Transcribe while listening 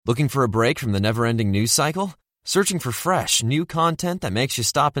Looking for a break from the never-ending news cycle? Searching for fresh, new content that makes you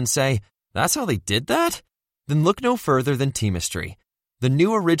stop and say, "That's how they did that?" Then look no further than Teamistry, the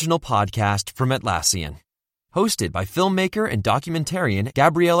new original podcast from Atlassian. Hosted by filmmaker and documentarian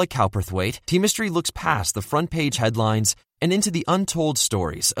Gabriella Cowperthwaite, Teamistry looks past the front-page headlines and into the untold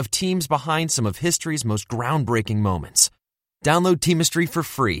stories of teams behind some of history's most groundbreaking moments. Download Teamistry for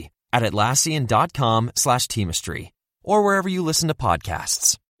free at Atlassian.com/Teamistry or wherever you listen to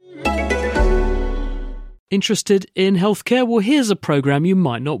podcasts. Interested in healthcare? Well, here's a programme you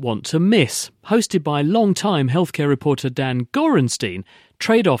might not want to miss. Hosted by long-time healthcare reporter Dan Gorenstein,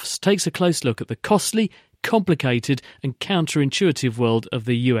 Trade-Offs takes a close look at the costly, complicated and counterintuitive world of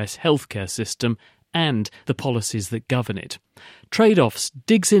the US healthcare system and the policies that govern it. Trade-Offs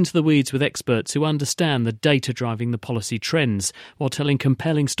digs into the weeds with experts who understand the data driving the policy trends while telling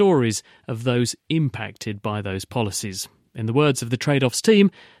compelling stories of those impacted by those policies. In the words of the Trade-Offs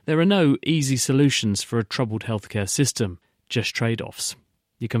team, there are no easy solutions for a troubled healthcare system, just trade-offs.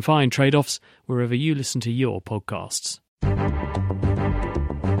 You can find Trade-Offs wherever you listen to your podcasts.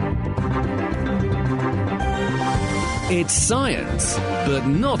 It's science, but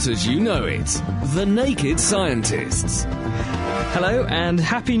not as you know it. The Naked Scientists. Hello and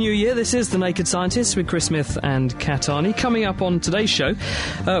Happy New Year. This is The Naked Scientists with Chris Smith and Kat Arney. Coming up on today's show,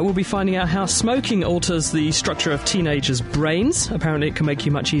 we'll be finding out how smoking alters the structure of teenagers' brains. Apparently it can make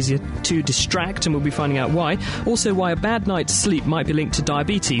you much easier to distract, and we'll be finding out why. Also why a bad night's sleep might be linked to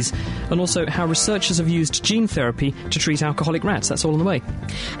diabetes, and also how researchers have used gene therapy to treat alcoholic rats. That's all on the way.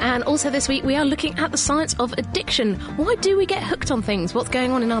 And also this week we are looking at the science of addiction. Why do we get hooked on things? What's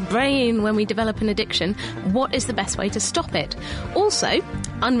going on in our brain when we develop an addiction? What is the best way to stop it? Also,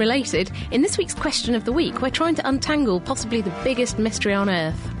 unrelated, in this week's Question of the Week, we're trying to untangle possibly the biggest mystery on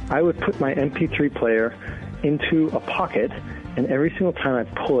Earth. I would put my MP3 player into a pocket, and every single time I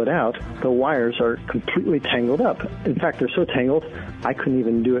pull it out, the wires are completely tangled up. In fact, they're so tangled, I couldn't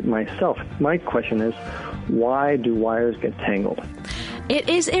even do it myself. My question is, why do wires get tangled? It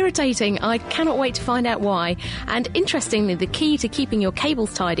is irritating. I cannot wait to find out why. And interestingly, the key to keeping your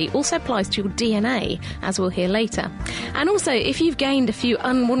cables tidy also applies to your DNA, as we'll hear later. And also, if you've gained a few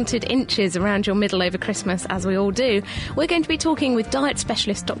unwanted inches around your middle over Christmas, as we all do, we're going to be talking with diet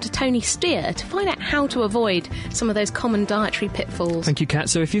specialist Dr. Tony Steer to find out how to avoid some of those common dietary pitfalls. Thank you, Kat.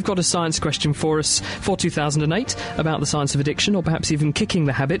 So if you've got a science question for us for 2008 about the science of addiction, or perhaps even kicking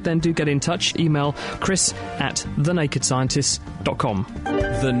the habit, then do get in touch. Email chris@thenakedscientists.com.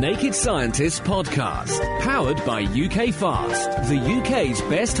 The Naked Scientists podcast, powered by UK Fast, the UK's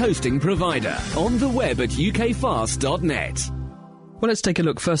best hosting provider. On the web at ukfast.net. Well, let's take a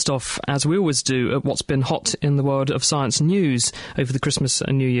look first off, as we always do, at what's been hot in the world of science news over the Christmas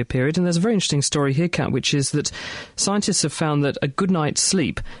and New Year period. And there's a very interesting story here, Kat, which is that scientists have found that a good night's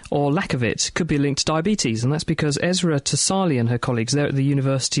sleep, or lack of it, could be linked to diabetes. And that's because Ezra Tassali and her colleagues there at the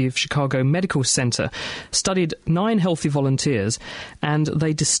University of Chicago Medical Center studied 9 healthy volunteers, and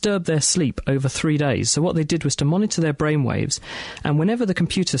they disturbed their sleep over 3 days. So what they did was to monitor their brain waves, and whenever the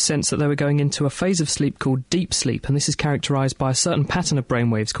computer sensed that they were going into a phase of sleep called deep sleep, and this is characterized by a certain pattern of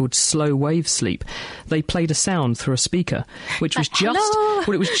brainwaves called slow wave sleep, they played a sound through a speaker, which was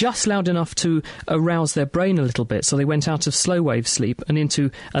just loud enough to arouse their brain a little bit. So they went out of slow wave sleep and into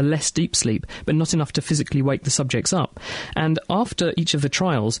a less deep sleep, but not enough to physically wake the subjects up. And after each of the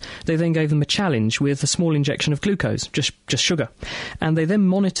trials, they then gave them a challenge with a small injection of glucose, just sugar. And they then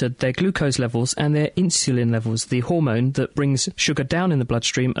monitored their glucose levels and their insulin levels, the hormone that brings sugar down in the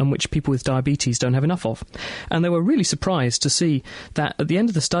bloodstream and which people with diabetes don't have enough of. And they were really surprised to see that at the end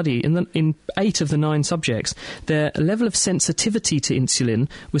of the study, in 8 of the 9 subjects, their level of sensitivity to insulin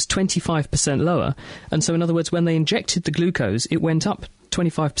was 25% lower. And so, in other words, when they injected the glucose, it went up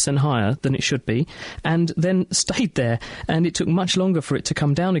 25% higher than it should be, and then stayed there, and it took much longer for it to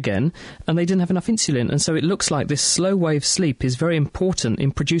come down again, and they didn't have enough insulin. And so it looks like this slow wave sleep is very important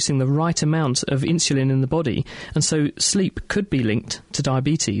in producing the right amount of insulin in the body, and so sleep could be linked to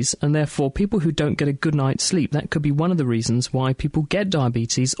diabetes, and therefore people who don't get a good night's sleep, that could be one of the reasons why people get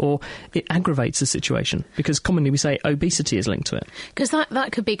diabetes, or it aggravates the situation, because commonly we say obesity is linked to it. Because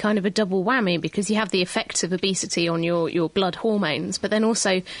that could be kind of a double whammy, because you have the effects of obesity on your blood hormones, but then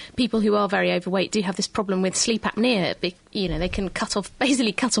also people who are very overweight do have this problem with sleep apnea. They can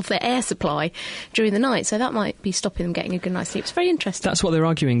basically cut off their air supply during the night, so that might be stopping them getting a good night's sleep. It's very interesting. That's what they're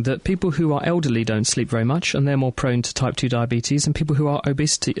arguing, that people who are elderly don't sleep very much, and they're more prone to type 2 diabetes, and people who are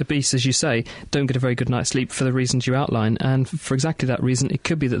obese, as you say, don't get a very good night's sleep for the reasons you outline. And for exactly that reason, it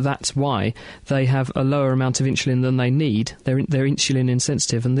could be that that's why they have a lower amount of insulin than they need. They're insulin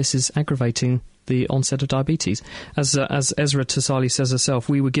insensitive, and this is aggravating the onset of diabetes. As Ezra Tassali says herself,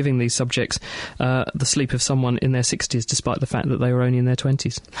 we were giving these subjects the sleep of someone in their 60s, despite the fact that they were only in their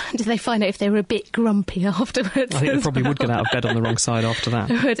 20s. Did they find out if they were a bit grumpy afterwards? I think they probably would get out of bed on the wrong side after that.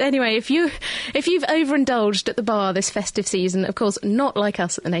 But anyway, if you've overindulged at the bar this festive season, of course, not like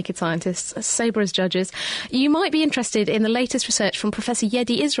us at The Naked Scientists, as sober as judges, you might be interested in the latest research from Professor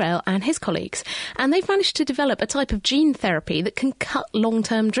Yedi Israel and his colleagues. And they've managed to develop a type of gene therapy that can cut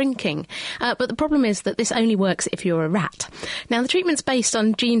long-term drinking. But the problem is that this only works if you're a rat. Now, the treatment's based on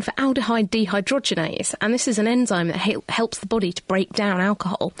a gene for aldehyde dehydrogenase, and this is an enzyme that helps the body to break down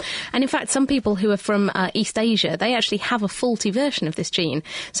alcohol. And in fact, some people who are from East Asia, they actually have a faulty version of this gene,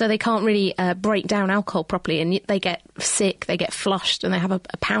 so they can't really break down alcohol properly, and they get sick, they get flushed, and they have a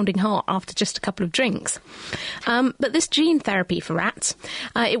pounding heart after just a couple of drinks. But this gene therapy for rats,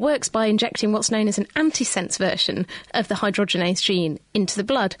 it works by injecting what's known as an antisense version of the hydrogenase gene into the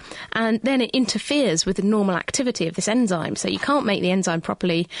blood, and then it interferes with the normal activity of this enzyme, so you can't make the enzyme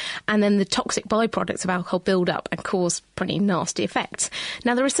properly, and then the toxic byproducts of alcohol build up and cause pretty nasty effects.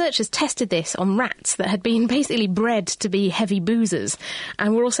 Now, the researchers tested this on rats that had been basically bred to be heavy boozers,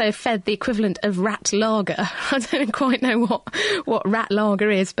 and were also fed the equivalent of rat lager. I don't quite know what rat lager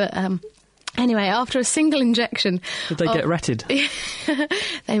is, but anyway, after a single injection... Did they get ratted?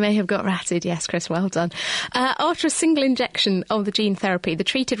 They may have got ratted, yes, Chris, well done. After a single injection of the gene therapy, the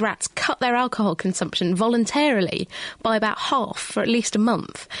treated rats cut their alcohol consumption voluntarily by about half for at least a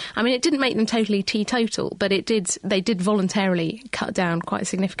month. I mean, it didn't make them totally teetotal, but they did voluntarily cut down quite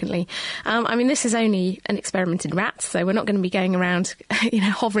significantly. I mean, this is only an experiment in rats, so we're not going to be going around,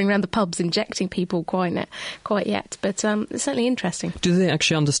 hovering around the pubs injecting people quite yet, but it's certainly interesting. Do they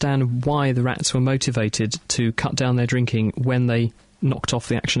actually understand why the rats were motivated to cut down their drinking when they knocked off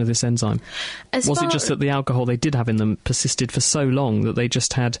the action of this enzyme? Was it just that the alcohol they did have in them persisted for so long that they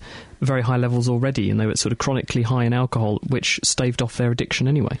just had very high levels already and they were sort of chronically high in alcohol, which staved off their addiction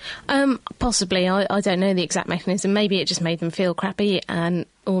anyway? Possibly. I don't know the exact mechanism. Maybe it just made them feel crappy,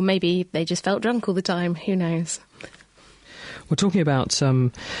 or maybe they just felt drunk all the time. Who knows? We're talking about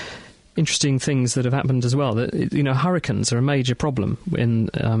interesting things that have happened as well. That, hurricanes are a major problem in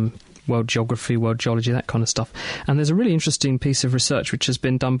world geography, world geology, that kind of stuff. And there's a really interesting piece of research which has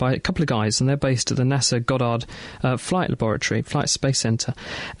been done by a couple of guys, and they're based at the NASA Goddard Flight Space Center.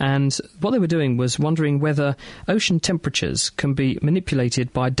 And what they were doing was wondering whether ocean temperatures can be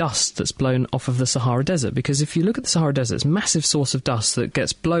manipulated by dust that's blown off of the Sahara Desert. Because if you look at the Sahara Desert, it's a massive source of dust that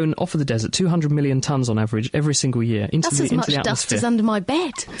gets blown off of the desert, 200 million tonnes on average every single year into the atmosphere. That's as much dust as under my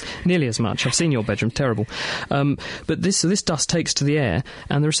bed. Nearly as much. I've seen your bedroom. Terrible. But this dust takes to the air,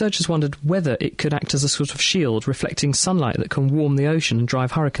 and the researchers wondered whether it could act as a sort of shield reflecting sunlight that can warm the ocean and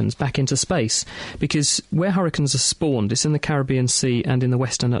drive hurricanes back into space. Because where hurricanes are spawned, it's in the Caribbean Sea and in the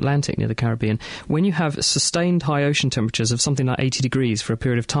Western Atlantic near the Caribbean. When you have sustained high ocean temperatures of something like 80 degrees for a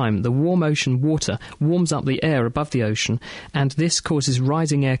period of time, the warm ocean water warms up the air above the ocean, and this causes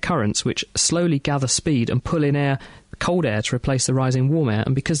rising air currents which slowly gather speed and pull in cold air to replace the rising warm air.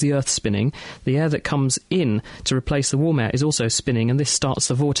 And because the Earth's spinning, the air that comes in to replace the warm air is also spinning, and this starts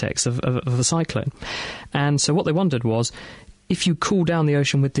the vortex of a cyclone. And so what they wondered was, if you cool down the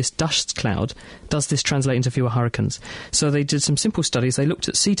ocean with this dust cloud, does this translate into fewer hurricanes? So they did some simple studies. They looked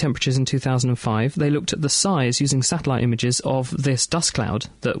at sea temperatures in 2005. They looked at the size, using satellite images, of this dust cloud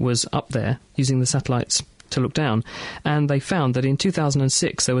that was up there, using the satellites to look down, and they found that in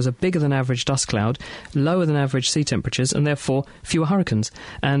 2006 there was a bigger than average dust cloud, lower than average sea temperatures, and therefore fewer hurricanes.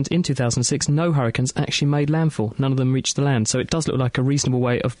 And in 2006 no hurricanes actually made landfall. None of them reached the land. So it does look like a reasonable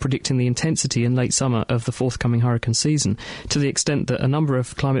way of predicting the intensity in late summer of the forthcoming hurricane season, to the extent that a number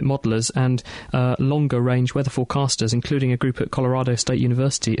of climate modellers and longer range weather forecasters, including a group at Colorado State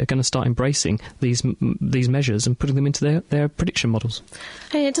University, are going to start embracing these measures and putting them into their prediction models.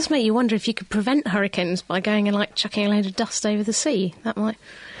 Hey, it does make you wonder if you could prevent hurricanes by going and chucking a load of dust over the sea. That might...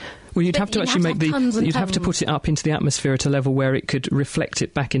 Well, you'd have to put it up into the atmosphere at a level where it could reflect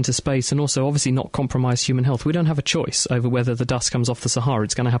it back into space, and also obviously not compromise human health. We don't have a choice over whether the dust comes off the Sahara.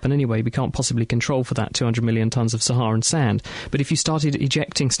 It's going to happen anyway. We can't possibly control for that 200 million tonnes of Saharan sand. But if you started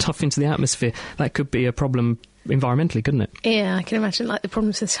ejecting stuff into the atmosphere, that could be a problem environmentally, couldn't it? Yeah, I can imagine, the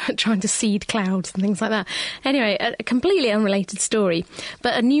problems with trying to seed clouds and things like that. Anyway, a completely unrelated story,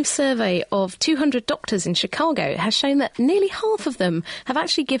 but a new survey of 200 doctors in Chicago has shown that nearly half of them have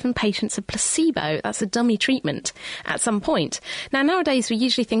actually given patients a placebo, that's a dummy treatment, at some point. Now, nowadays we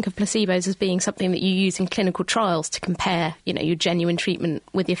usually think of placebos as being something that you use in clinical trials to compare, your genuine treatment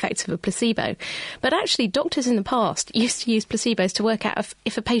with the effects of a placebo. But actually, doctors in the past used to use placebos to work out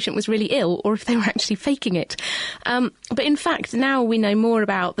if a patient was really ill or if they were actually faking it. But in fact, now we know more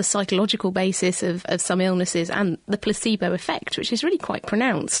about the psychological basis of some illnesses and the placebo effect, which is really quite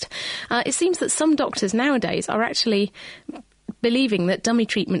pronounced. It seems that some doctors nowadays are actually believing that dummy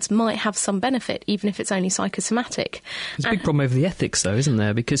treatments might have some benefit, even if it's only psychosomatic. There's a big problem over the ethics, though, isn't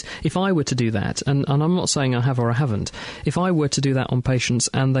there? Because if I were to do that, and I'm not saying I have or I haven't, if I were to do that on patients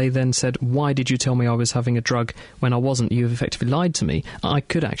and they then said, why did you tell me I was having a drug when I wasn't? You've effectively lied to me. I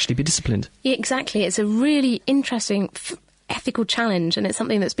could actually be disciplined. Yeah, exactly. It's a really interesting ethical challenge, and it's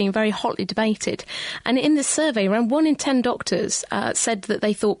something that's been very hotly debated. And in this survey, around 1 in 10 doctors said that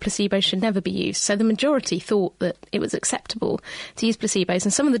they thought placebos should never be used. So the majority thought that it was acceptable to use placebos.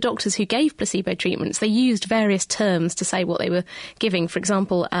 And some of the doctors who gave placebo treatments, they used various terms to say what they were giving. For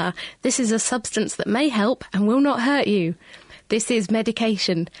example, this is a substance that may help and will not hurt you. This is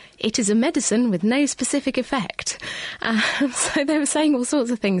medication. It is a medicine with no specific effect. So they were saying all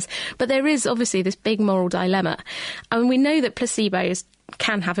sorts of things. But there is obviously this big moral dilemma. And we know that placebos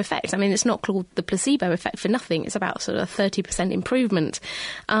can have effect. I mean, it's not called the placebo effect for nothing. It's about sort of 30% improvement.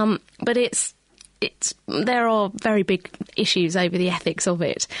 But there are very big issues over the ethics of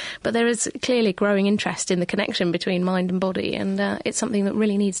it, but there is clearly growing interest in the connection between mind and body, and it's something that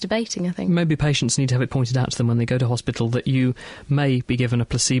really needs debating, I think. Maybe patients need to have it pointed out to them when they go to hospital that you may be given a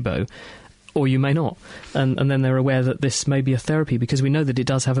placebo, or you may not, and then they're aware that this may be a therapy, because we know that it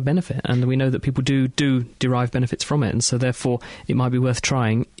does have a benefit, and we know that people do derive benefits from it, and so therefore it might be worth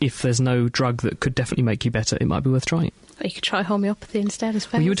trying. If there's no drug that could definitely make you better, it might be worth trying it. You could try homeopathy instead, I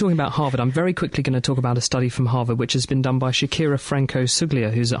suppose. Well, you were talking about Harvard. I'm very quickly going to talk about a study from Harvard which has been done by Shakira Franco-Suglia,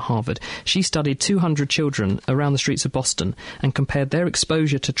 who's at Harvard. She studied 200 children around the streets of Boston and compared their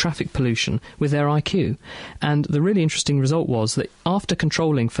exposure to traffic pollution with their IQ. And the really interesting result was that after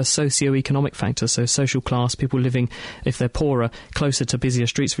controlling for socio-economic factors, so social class, people living, if they're poorer, closer to busier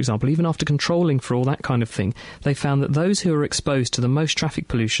streets, for example, even after controlling for all that kind of thing, they found that those who were exposed to the most traffic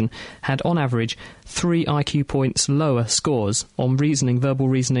pollution had, on average, 3 IQ points lower scores on reasoning, verbal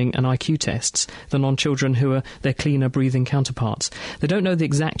reasoning and IQ tests than on children who are their cleaner breathing counterparts. They don't know the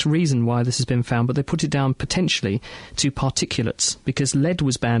exact reason why this has been found, but they put it down potentially to particulates, because lead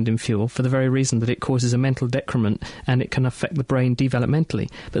was banned in fuel for the very reason that it causes a mental decrement and it can affect the brain developmentally.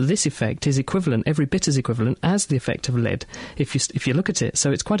 But this effect is equivalent, every bit as equivalent as the effect of lead if you look at it.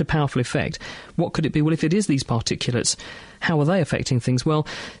 So it's quite a powerful effect. What could it be? Well, if it is these particulates, how are they affecting things? Well,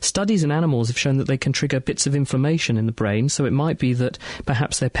 studies in animals have shown that they can trigger bits of inflammation in the brain, so it might be that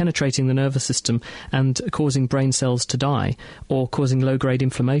perhaps they're penetrating the nervous system and causing brain cells to die, or causing low-grade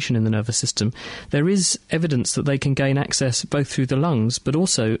inflammation in the nervous system. There is evidence that they can gain access both through the lungs, but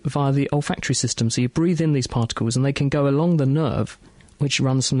also via the olfactory system. So you breathe in these particles and they can go along the nerve which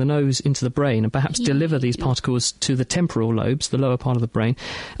runs from the nose into the brain, and perhaps deliver these particles to the temporal lobes, the lower part of the brain.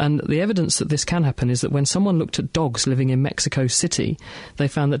 And the evidence that this can happen is that when someone looked at dogs living in Mexico City, they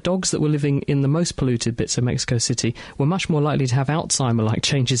found that dogs that were living in the most polluted bits of Mexico City were much more likely to have Alzheimer-like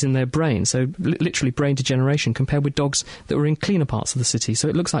changes in their brain, so literally brain degeneration, compared with dogs that were in cleaner parts of the city. So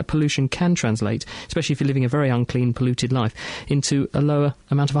it looks like pollution can translate, especially if you're living a very unclean, polluted life, into a lower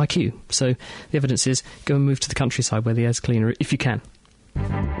amount of IQ. So the evidence is go and move to the countryside where the air's cleaner, if you can.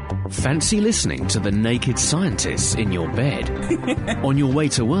 Fancy listening to The Naked Scientists in your bed, on your way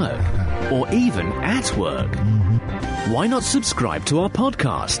to work, or even at work? Why not subscribe to our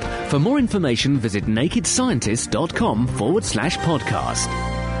podcast? For more information, visit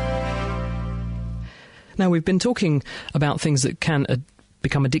nakedscientist.com/podcast. Now, we've been talking about things that can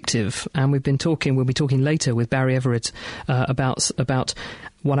become addictive, and we'll be talking later with Barry Everett about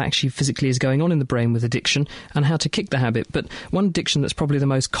what actually physically is going on in the brain with addiction and how to kick the habit. But one addiction that's probably the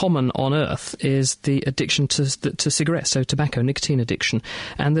most common on earth is the addiction to cigarettes, so tobacco, nicotine addiction.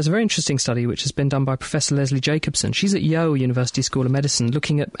 And there's a very interesting study which has been done by Professor Leslie Jacobson. She's at Yale University School of Medicine,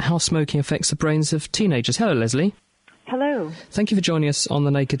 looking at how smoking affects the brains of teenagers. Hello, Leslie. Hello. Thank you for joining us on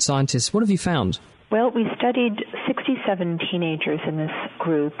The Naked Scientist. What have you found? Well, we studied 67 teenagers in this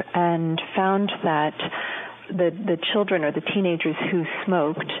group and found that the children or the teenagers who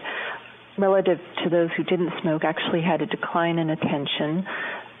smoked, relative to those who didn't smoke, actually had a decline in attention,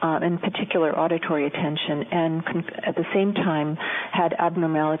 in particular auditory attention, and at the same time had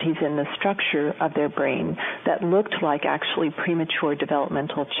abnormalities in the structure of their brain that looked like actually premature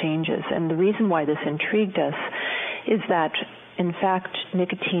developmental changes. And the reason why this intrigued us is that, in fact,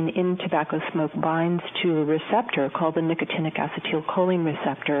 nicotine in tobacco smoke binds to a receptor called the nicotinic acetylcholine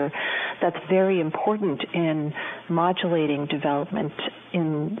receptor that's very important in modulating development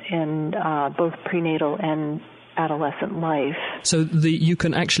in both prenatal and adolescent life. So you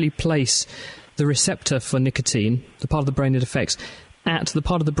can actually place the receptor for nicotine, the part of the brain it affects, at the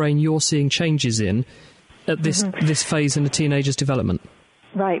part of the brain you're seeing changes in at this phase in a teenager's development?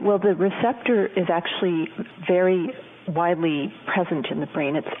 Right. Well, the receptor is actually very widely present in the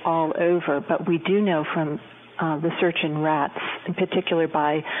brain. It's all over, but we do know from research in rats, in particular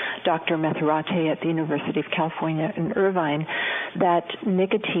by Dr. Methurate at the University of California in Irvine, that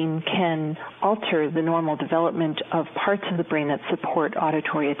nicotine can alter the normal development of parts of the brain that support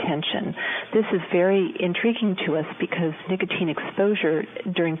auditory attention. This is very intriguing to us because nicotine exposure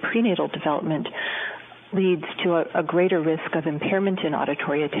during prenatal development leads to a greater risk of impairment in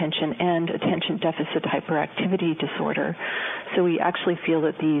auditory attention and attention deficit hyperactivity disorder. So we actually feel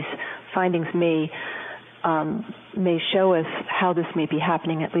that these findings may show us how this may be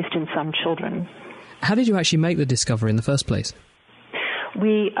happening, at least in some children. How did you actually make the discovery in the first place?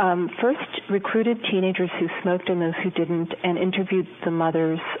 We first recruited teenagers who smoked and those who didn't, and interviewed the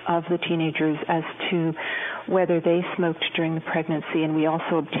mothers of the teenagers as to whether they smoked during the pregnancy, and we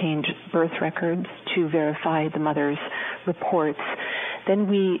also obtained birth records to verify the mothers' reports. Then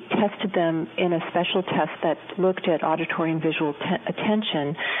we tested them in a special test that looked at auditory and visual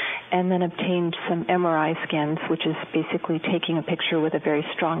attention, and then obtained some MRI scans, which is basically taking a picture with a very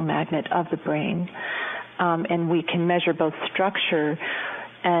strong magnet of the brain. And we can measure both structure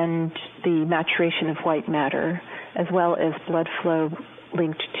and the maturation of white matter, as well as blood flow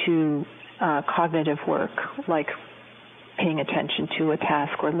linked to cognitive work, like paying attention to a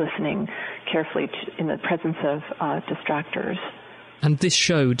task or listening carefully in the presence of distractors. And this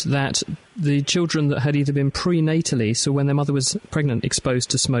showed that the children that had either been prenatally, so when their mother was pregnant,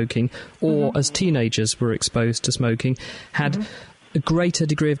 exposed to smoking, or as teenagers were exposed to smoking, had a greater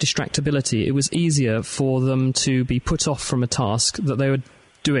degree of distractibility. It was easier for them to be put off from a task that they were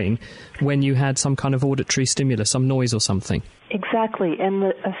doing when you had some kind of auditory stimulus, some noise or something. Exactly, and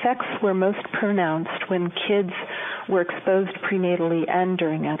the effects were most pronounced when kids were exposed prenatally and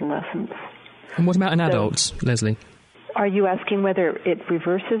during adolescence. And what about in adults, Leslie? Are you asking whether it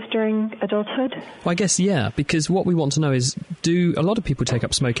reverses during adulthood? Well, I guess, yeah, because what we want to know is, do a lot of people take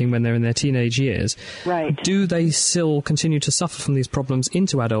up smoking when they're in their teenage years? Right. Do they still continue to suffer from these problems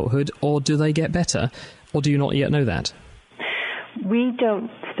into adulthood, or do they get better, or do you not yet know that? We don't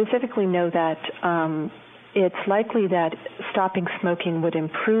specifically know that. It's likely that stopping smoking would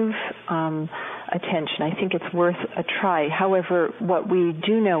improve attention. I think it's worth a try. However, what we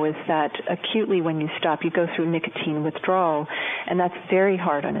do know is that acutely when you stop, you go through nicotine withdrawal, and that's very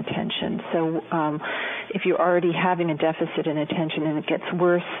hard on attention. So if you're already having a deficit in attention and it gets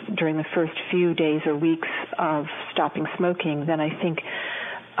worse during the first few days or weeks of stopping smoking, then I think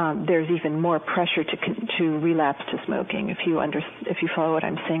there's even more pressure to relapse to smoking, if you follow what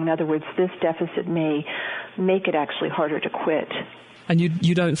I'm saying. In other words, this deficit may make it actually harder to quit. And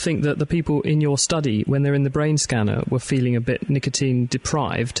you don't think that the people in your study, when they're in the brain scanner, were feeling a bit nicotine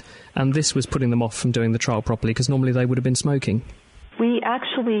deprived, and this was putting them off from doing the trial properly, because normally they would have been smoking? We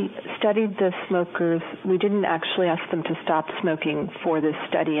actually studied the smokers. We didn't actually ask them to stop smoking for this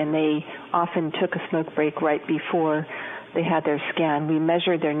study, and they often took a smoke break right before they had their scan. We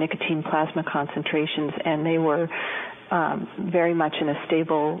measured their nicotine plasma concentrations, and they were very much in a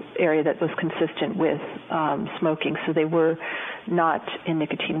stable area that was consistent with smoking, so they were not in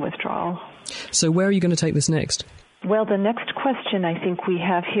nicotine withdrawal. So where are you going to take this next? Well, the next question I think we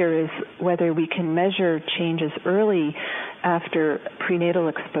have here is whether we can measure changes early after prenatal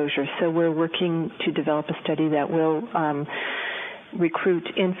exposure. So we're working to develop a study that will recruit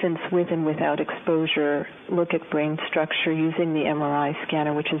infants with and without exposure, look at brain structure using the MRI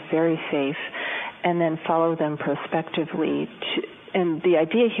scanner, which is very safe, and then follow them prospectively. And the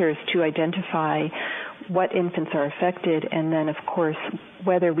idea here is to identify what infants are affected, and then, of course,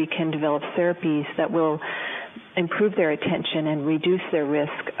 whether we can develop therapies that will improve their attention and reduce their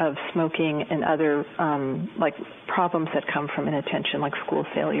risk of smoking and other like problems that come from inattention, like school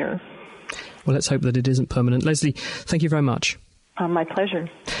failure. Well, let's hope that it isn't permanent. Leslie, thank you very much. My pleasure.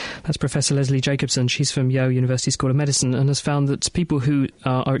 That's Professor Leslie Jacobson. She's from Yale University School of Medicine and has found that people who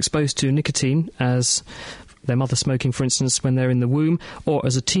are exposed to nicotine, as their mother smoking, for instance, when they're in the womb, or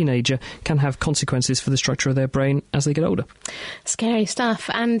as a teenager, can have consequences for the structure of their brain as they get older. Scary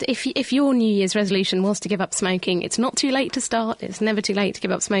stuff. And if your New Year's resolution was to give up smoking, it's not too late to start. It's never too late to give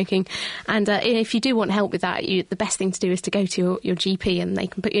up smoking. And if you do want help with that, the best thing to do is to go to your GP, and they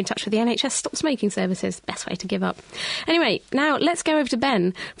can put you in touch with the NHS Stop Smoking Services. Best way to give up. Anyway, now let's go over to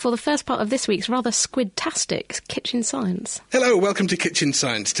Ben for the first part of this week's rather squid-tastic Kitchen Science. Hello, welcome to Kitchen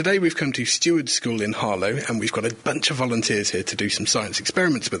Science. Today we've come to Steward School in Harlow, and we've got a bunch of volunteers here to do some science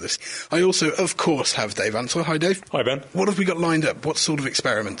experiments with us. I also, of course, have Dave Ansell. Hi, Dave. Hi, Ben. What have we got lined up? What sort of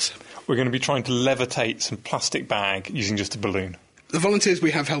experiments? We're going to be trying to levitate some plastic bag using just a balloon. The volunteers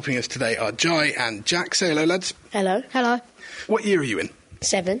we have helping us today are Jai and Jack. Say hello, lads. Hello. Hello. What year are you in?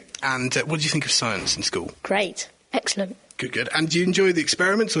 7. And what do you think of science in school? Great. Excellent. Good, good. And do you enjoy the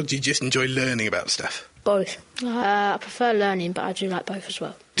experiments, or do you just enjoy learning about stuff? Both. I prefer learning, but I do like both as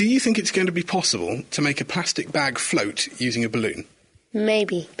well. Do you think it's going to be possible to make a plastic bag float using a balloon?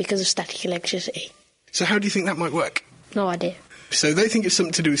 Maybe, because of static electricity. So how do you think that might work? No idea. So they think it's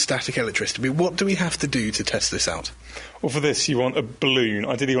something to do with static electricity. What do we have to do to test this out? Well, for this, you want a balloon,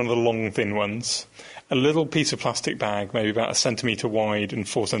 ideally one of the long, thin ones, a little piece of plastic bag, maybe about 1 centimetre wide and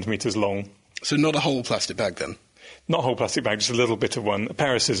 4 centimetres long. So not a whole plastic bag, then? Not a whole plastic bag, just a little bit of one, a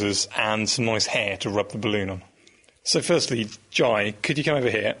pair of scissors and some nice hair to rub the balloon on. So firstly, Jai, could you come over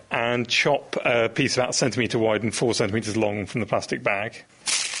here and chop a piece about 1 centimetre wide and 4 centimetres long from the plastic bag?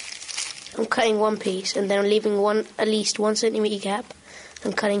 I'm cutting one piece and then I'm leaving at least 1 centimetre gap.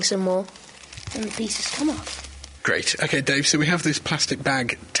 I'm cutting some more and the pieces come off. Great. OK, Dave, so we have this plastic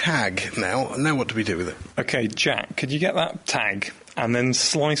bag tag now. Now what do we do with it? OK, Jack, could you get that tag and then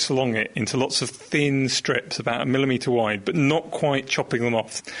slice along it into lots of thin strips, about 1 millimetre wide, but not quite chopping them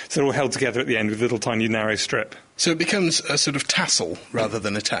off, so they're all held together at the end with a little tiny narrow strip. So it becomes a sort of tassel rather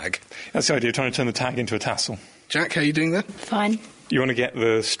than a tag? That's the idea, trying to turn the tag into a tassel. Jack, how are you doing that? Fine. You want to get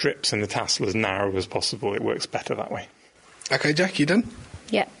the strips and the tassel as narrow as possible. It works better that way. OK, Jack, you done?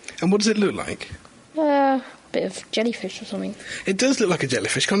 Yeah. And what does it look like? Bit of jellyfish or something. It does look like a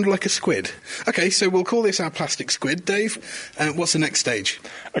jellyfish, kind of like a squid. OK, so we'll call this our plastic squid. Dave, what's the next stage?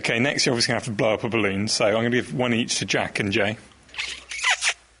 OK, next you're obviously going to have to blow up a balloon, so I'm going to give one each to Jack and Jay.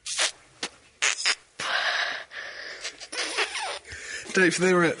 Dave,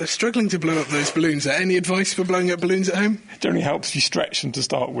 they're struggling to blow up those balloons. Any advice for blowing up balloons at home? It generally helps if you stretch them to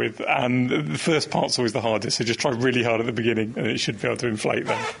start with, and the first part's always the hardest, so just try really hard at the beginning and it should be able to inflate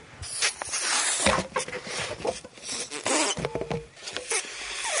them.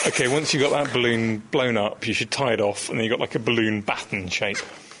 OK, once you've got that balloon blown up, you should tie it off, and then you've got like a balloon batten shape.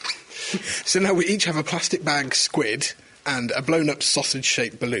 So now we each have a plastic bag squid and a blown-up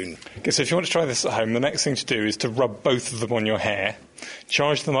sausage-shaped balloon. OK, so if you want to try this at home, the next thing to do is to rub both of them on your hair,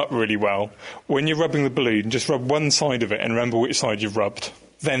 charge them up really well. When you're rubbing the balloon, just rub one side of it and remember which side you've rubbed.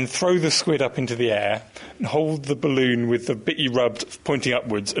 Then throw the squid up into the air and hold the balloon with the bit you rubbed pointing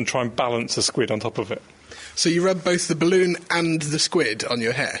upwards and try and balance the squid on top of it. So you rub both the balloon and the squid on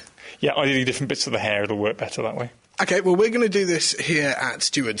your hair? Yeah, ideally different bits of the hair, it'll work better that way. OK, well, we're going to do this here at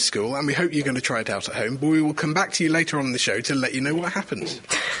Steward School, and we hope you're going to try it out at home, but we will come back to you later on in the show to let you know what happens.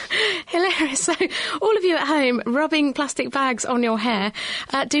 Hilarious. So, all of you at home rubbing plastic bags on your hair,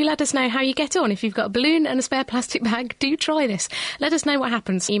 do let us know how you get on. If you've got a balloon and a spare plastic bag, do try this. Let us know what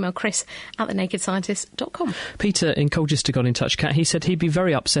happens. Email chris@thenakedscientist.com. Peter in Colchester got in touch, Kat. He said he'd be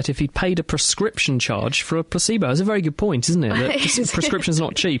very upset if he'd paid a prescription charge for a placebo. That's a very good point, isn't it? That prescription's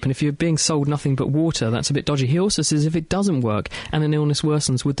not cheap, and if you're being sold nothing but water, that's a bit dodgy. He also says if it doesn't work and an illness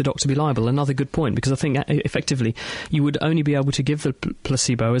worsens, would the doctor be liable? Another good point, because I think effectively you would only be able to give the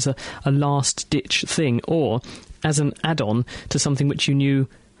placebo as a last-ditch thing, or as an add-on to something which you knew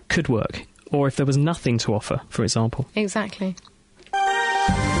could work, or if there was nothing to offer, for example. Exactly.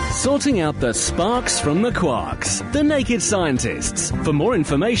 Sorting out the sparks from the quarks. The Naked Scientists. For more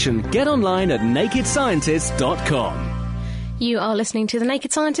information, get online at nakedscientists.com. You are listening to The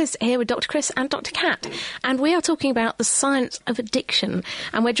Naked Scientist, here with Dr. Chris and Dr. Kat, and we are talking about the science of addiction.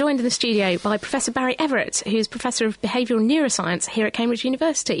 And we're joined in the studio by Professor Barry Everett, who's Professor of Behavioural Neuroscience here at Cambridge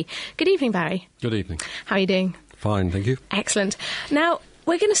University. Good evening, Barry. Good evening. How are you doing? Fine, thank you. Excellent. Now,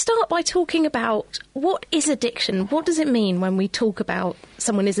 we're going to start by talking about what is addiction. What does it mean when we talk about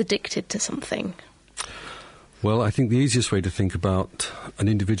someone is addicted to something? Well, I think the easiest way to think about an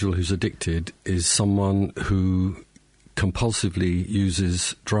individual who's addicted is someone who compulsively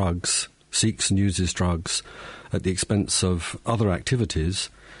uses drugs, seeks and uses drugs at the expense of other activities,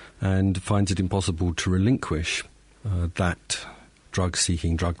 and finds it impossible to relinquish that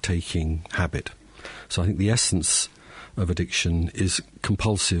drug-seeking, drug-taking habit. So I think the essence of addiction is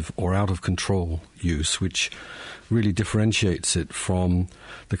compulsive or out-of-control use, which really differentiates it from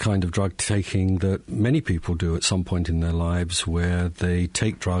the kind of drug-taking that many people do at some point in their lives, where they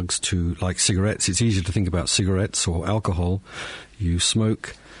take drugs to, like cigarettes. It's easier to think about cigarettes or alcohol. You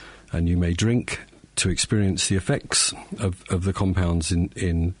smoke and you may drink to experience the effects of the compounds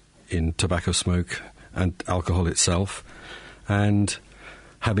in tobacco smoke and alcohol itself. And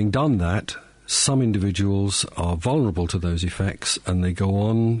having done that, some individuals are vulnerable to those effects, and they go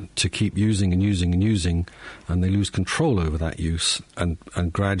on to keep using and using and using, and they lose control over that use and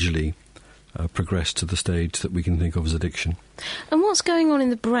gradually progress to the stage that we can think of as addiction. And what's going on in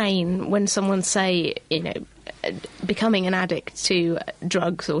the brain when someone, say, becoming an addict to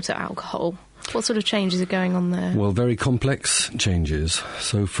drugs or to alcohol? What sort of changes are going on there? Well, very complex changes.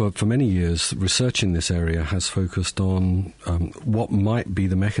 So for many years, research in this area has focused on what might be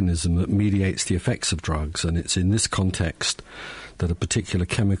the mechanism that mediates the effects of drugs, and it's in this context that a particular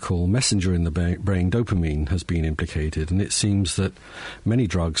chemical messenger in the brain, dopamine, has been implicated. And it seems that many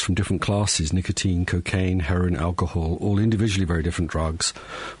drugs from different classes, nicotine, cocaine, heroin, alcohol, all individually very different drugs,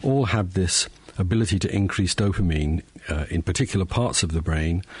 all have this ability to increase dopamine in particular parts of the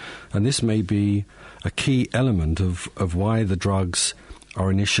brain, and this may be a key element of why the drugs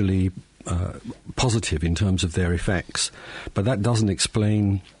are initially positive in terms of their effects, but that doesn't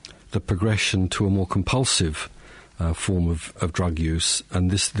explain the progression to a more compulsive form of drug use, and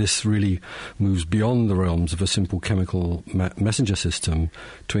this really moves beyond the realms of a simple chemical messenger system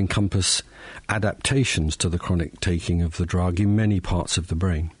to encompass adaptations to the chronic taking of the drug in many parts of the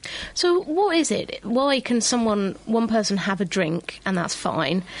brain. So what is it? Why can one person have a drink and that's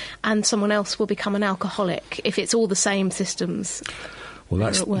fine, and someone else will become an alcoholic if it's all the same systems? Well,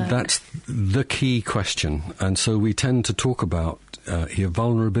 that's the key question, and so we tend to talk about here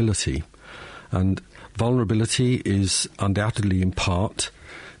vulnerability, and vulnerability is undoubtedly in part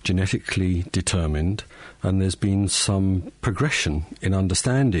genetically determined, and there's been some progression in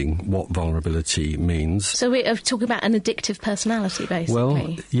understanding what vulnerability means. So we're talking about an addictive personality, basically?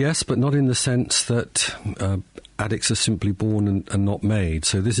 Well, yes, but not in the sense that addicts are simply born and not made.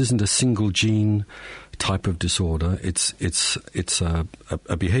 So this isn't a single gene type of disorder. It's a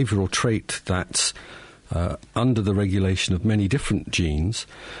behavioural trait that's under the regulation of many different genes,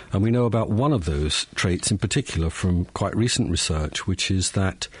 and we know about one of those traits in particular from quite recent research, which is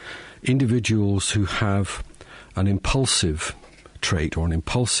that individuals who have an impulsive trait or an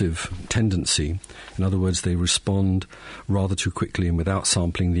impulsive tendency, in other words, they respond rather too quickly and without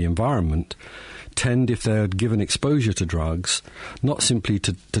sampling the environment, tend, if they're given exposure to drugs, not simply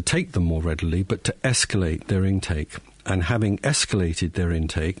to take them more readily, but to escalate their intake. And having escalated their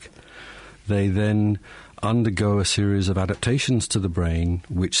intake, they then undergo a series of adaptations to the brain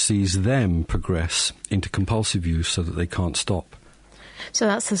which sees them progress into compulsive use so that they can't stop. So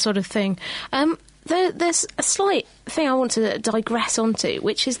that's the sort of thing. There's a slight thing I want to digress onto,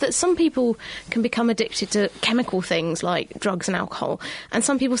 which is that some people can become addicted to chemical things like drugs and alcohol, and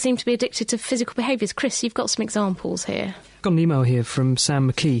some people seem to be addicted to physical behaviours. Chris, you've got some examples here. Got an email here from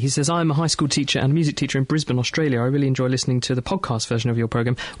Sam McKee. He says, I'm a high school teacher and a music teacher in Brisbane, Australia. I really enjoy listening to the podcast version of your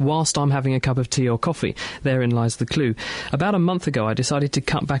programme whilst I'm having a cup of tea or coffee. Therein lies the clue. About a month ago, I decided to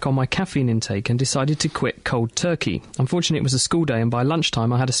cut back on my caffeine intake and decided to quit cold turkey. Unfortunately, it was a school day, and by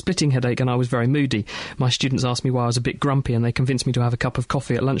lunchtime I had a splitting headache and I was very moody. My students asked me why I was a bit grumpy, and they convinced me to have a cup of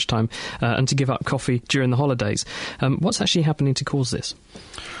coffee at lunchtime and to give up coffee during the holidays. What's actually happening to cause this?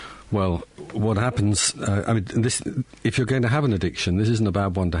 Well, what happens, if you're going to have an addiction, this isn't a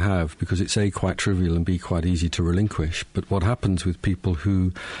bad one to have because it's A, quite trivial, and B, quite easy to relinquish. But what happens with people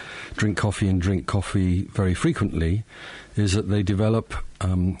who drink coffee very frequently is that they develop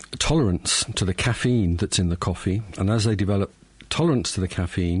tolerance to the caffeine that's in the coffee. And as they develop tolerance to the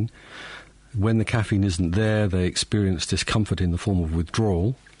caffeine, when the caffeine isn't there, they experience discomfort in the form of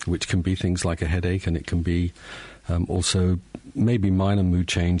withdrawal, which can be things like a headache, and it can be also maybe minor mood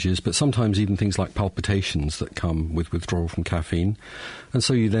changes, but sometimes even things like palpitations that come with withdrawal from caffeine. And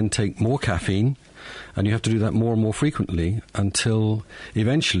so you then take more caffeine, and you have to do that more and more frequently until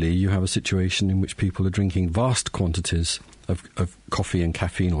eventually you have a situation in which people are drinking vast quantities of coffee and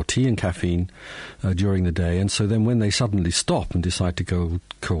caffeine or tea and caffeine during the day. And so then when they suddenly stop and decide to go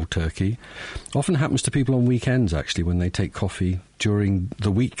cold turkey, often happens to people on weekends, actually, when they take coffee during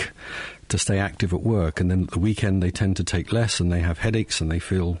the week to stay active at work, and then at the weekend they tend to take less and they have headaches and they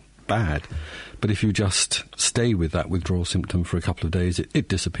feel bad. But if you just stay with that withdrawal symptom for a couple of days, it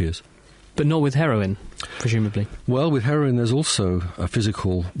disappears. But not with heroin, presumably? Well, with heroin there's also a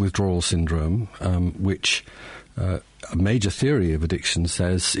physical withdrawal syndrome, which a major theory of addiction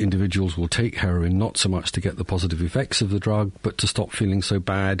says individuals will take heroin not so much to get the positive effects of the drug, but to stop feeling so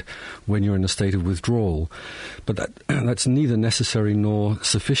bad when you're in a state of withdrawal. But that's neither necessary nor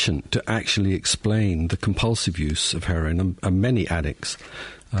sufficient to actually explain the compulsive use of heroin. And many addicts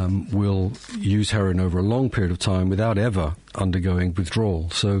will use heroin over a long period of time without ever undergoing withdrawal.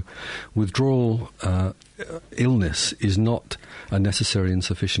 So withdrawal illness is not a necessary and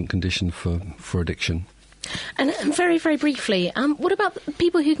sufficient condition for addiction. And very, very briefly, what about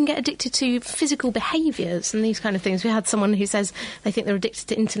people who can get addicted to physical behaviours and these kind of things? We had someone who says they think they're addicted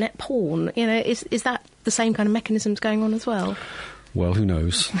to internet porn. You know, is that the same kind of mechanisms going on as well? Well, who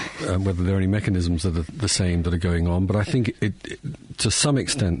knows whether there are any mechanisms that are the same that are going on, but I think to some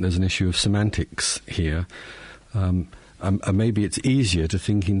extent there's an issue of semantics here. And maybe it's easier to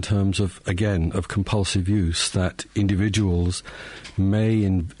think in terms of, again, of compulsive use, that individuals may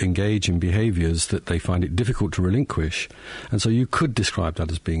engage in behaviours that they find it difficult to relinquish. And so you could describe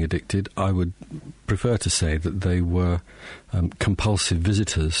that as being addicted. I would prefer to say that they were compulsive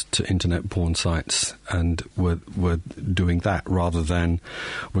visitors to internet porn sites and were doing that rather than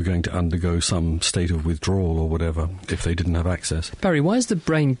were going to undergo some state of withdrawal or whatever if they didn't have access. Barry, why has the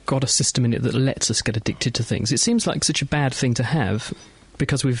brain got a system in it that lets us get addicted to things? It seems like such a bad thing to have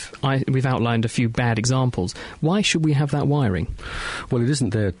because we've outlined a few bad examples. Why should we have that wiring? Well, it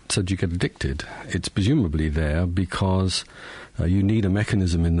isn't there so that you get addicted. It's presumably there because you need a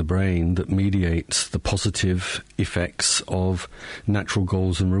mechanism in the brain that mediates the positive effects of natural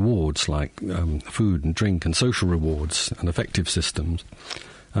goals and rewards, like food and drink and social rewards and affective systems.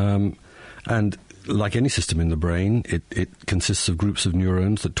 And like any system in the brain, it consists of groups of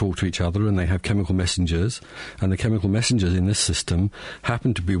neurons that talk to each other, and they have chemical messengers. And the chemical messengers in this system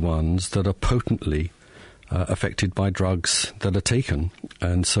happen to be ones that are potently affected by drugs that are taken.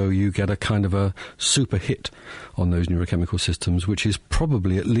 And so you get a kind of a super hit on those neurochemical systems, which is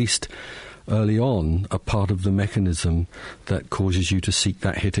probably, at least early on, a part of the mechanism that causes you to seek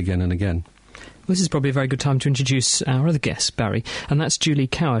that hit again and again. This is probably a very good time to introduce our other guest, Barry, and that's Julie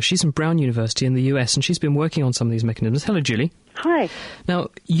Cower. She's from Brown University in the US, and she's been working on some of these mechanisms. Hello, Julie. Hi. Now,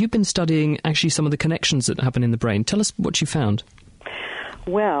 you've been studying actually some of the connections that happen in the brain. Tell us what you found.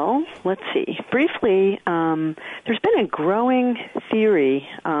 Well, let's see. Briefly, there's been a growing theory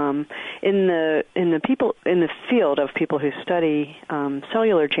in the field of people who study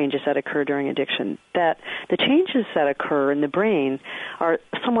cellular changes that occur during addiction, that the changes that occur in the brain are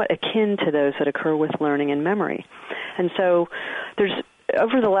somewhat akin to those that occur with learning and memory. And so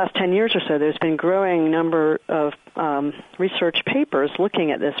over the last 10 years or so, there's been a growing number of research papers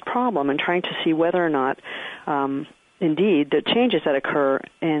looking at this problem and trying to see whether or not indeed, the changes that occur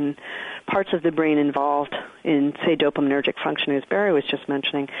in parts of the brain involved in, say, dopaminergic function, as Barry was just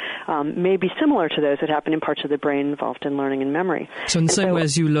mentioning, may be similar to those that happen in parts of the brain involved in learning and memory. So in the same way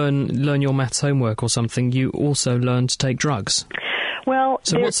as you learn your maths homework or something, you also learn to take drugs? Well,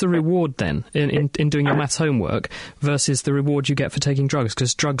 so what's the reward then in doing your maths homework versus the reward you get for taking drugs?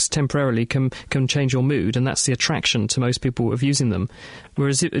 Because drugs temporarily can change your mood, and that's the attraction to most people of using them.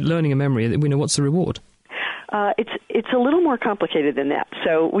 Whereas learning a memory, we know what's the reward. It's a little more complicated than that.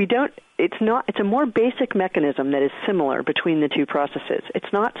 So it's a more basic mechanism that is similar between the two processes.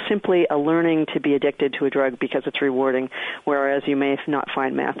 It's not simply a learning to be addicted to a drug because it's rewarding, whereas you may not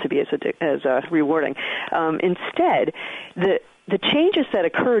find math to be as rewarding. Instead, the changes that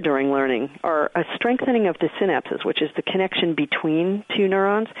occur during learning are a strengthening of the synapses, which is the connection between two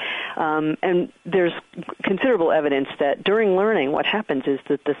neurons. And there's considerable evidence that during learning, what happens is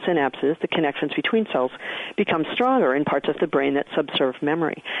that the synapses, the connections between cells, become stronger in parts of the brain that subserve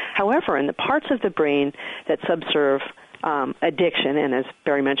memory. However, in the parts of the brain that subserve addiction, and as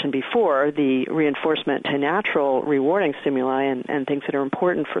Barry mentioned before, the reinforcement to natural rewarding stimuli and things that are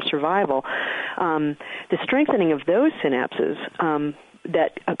important for survival, the strengthening of those synapses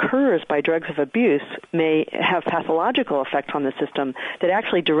that occurs by drugs of abuse may have pathological effects on the system that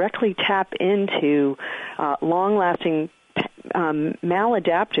actually directly tap into long-lasting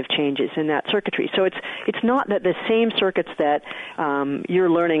maladaptive changes in that circuitry. So it's not that the same circuits that you're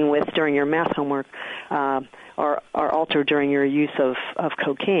learning with during your math homework are altered during your use of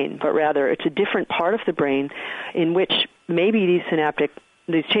cocaine, but rather it's a different part of the brain in which maybe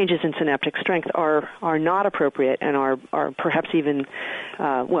these changes in synaptic strength are not appropriate and are perhaps even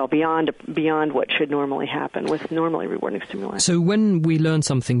beyond what should normally happen with normally rewarding stimuli. So when we learn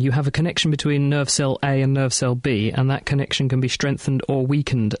something, you have a connection between nerve cell A and nerve cell B, and that connection can be strengthened or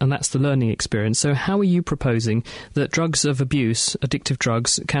weakened, and that's the learning experience. So how are you proposing that drugs of abuse, addictive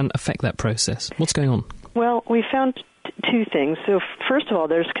drugs, can affect that process? What's going on? Well, we found two things. So first of all,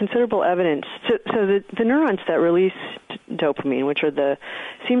 there's considerable evidence. So the neurons that release dopamine, which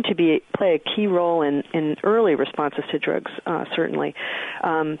seem to play a key role in early responses to drugs, certainly.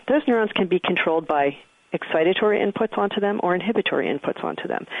 Those neurons can be controlled by excitatory inputs onto them or inhibitory inputs onto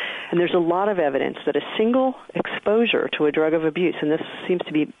them. And there's a lot of evidence that a single exposure to a drug of abuse, and this seems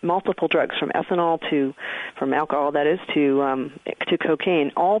to be multiple drugs, from ethanol from alcohol, that is, to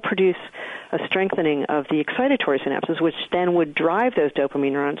cocaine, all produce a strengthening of the excitatory synapses, which then would drive those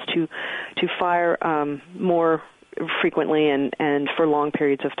dopamine neurons to fire more frequently and for long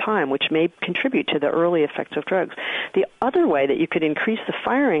periods of time, which may contribute to the early effects of drugs. The other way that you could increase the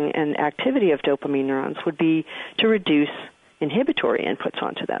firing and activity of dopamine neurons would be to reduce inhibitory inputs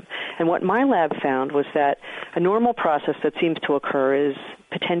onto them. And what my lab found was that a normal process that seems to occur is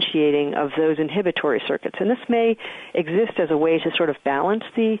potentiating of those inhibitory circuits. And this may exist as a way to sort of balance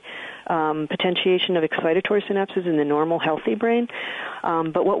the potentiation of excitatory synapses in the normal, healthy brain.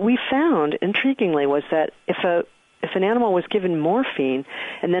 But what we found, intriguingly, was that if an animal was given morphine,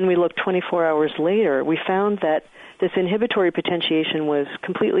 and then we looked 24 hours later, we found that this inhibitory potentiation was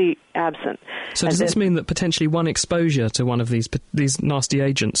completely absent. So does this mean that potentially one exposure to one of these nasty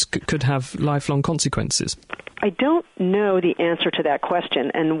agents could have lifelong consequences? I don't know the answer to that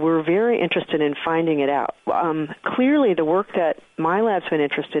question, and we're very interested in finding it out. Clearly, the work that my lab's been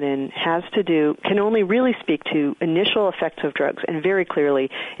interested in can only really speak to initial effects of drugs, and very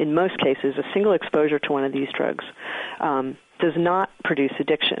clearly, in most cases, a single exposure to one of these drugs does not produce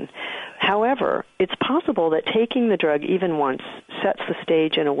addiction. However, it's possible that taking the drug even once sets the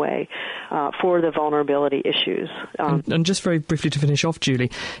stage in a way for the vulnerability issues. And just very briefly to finish off,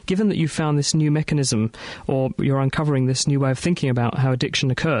 Julie, given that you found this new mechanism, or you're uncovering this new way of thinking about how addiction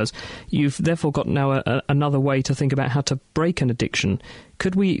occurs, you've therefore got now another way to think about how to break an addiction.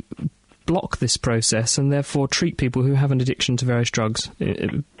 Could we block this process and therefore treat people who have an addiction to various drugs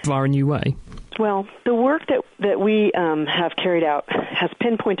via a new way? Well, the work that we have carried out has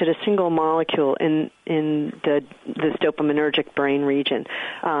pinpointed a single molecule in this dopaminergic brain region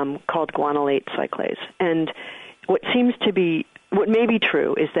called guanylate cyclase. And what may be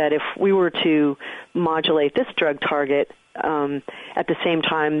true is that if we were to modulate this drug target at the same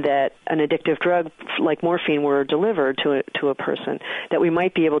time that an addictive drug like morphine were delivered to a person, that we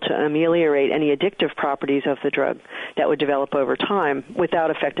might be able to ameliorate any addictive properties of the drug that would develop over time without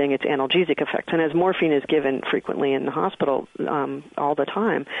affecting its analgesic effects. And as morphine is given frequently in the hospital all the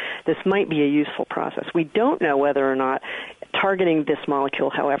time, this might be a useful process. We don't know whether or not targeting this molecule,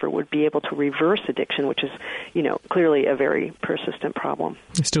 however, would be able to reverse addiction, which is, clearly a very persistent problem.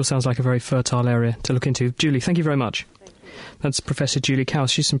 It still sounds like a very fertile area to look into. Julie, thank you very much. That's Professor Julie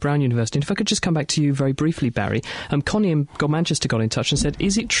Cowes. She's from Brown University. And if I could just come back to you very briefly, Barry. Connie in Manchester got in touch and said,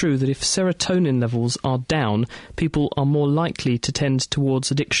 is it true that if serotonin levels are down, people are more likely to tend towards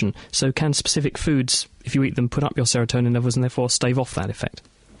addiction? So can specific foods, if you eat them, put up your serotonin levels and therefore stave off that effect?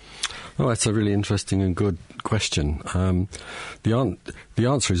 Oh, that's a really interesting and good question. The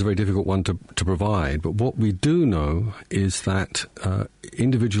answer is a very difficult one to provide, but what we do know is that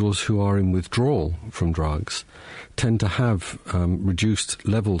individuals who are in withdrawal from drugs tend to have reduced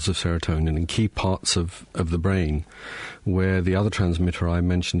levels of serotonin in key parts of the brain, where the other transmitter I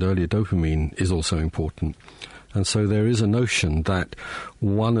mentioned earlier, dopamine, is also important. And so there is a notion that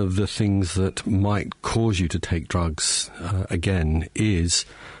one of the things that might cause you to take drugs again is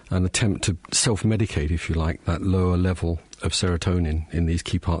an attempt to self-medicate, if you like, that lower level of serotonin in these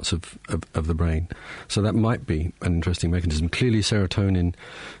key parts of the brain. So that might be an interesting mechanism. Clearly, serotonin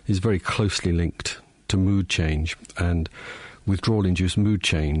is very closely linked to mood change, and withdrawal-induced mood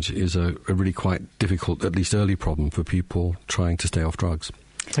change is a really quite difficult, at least early problem for people trying to stay off drugs.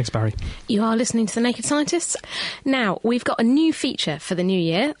 Thanks, Barry. You are listening to The Naked Scientists. Now, we've got a new feature for the new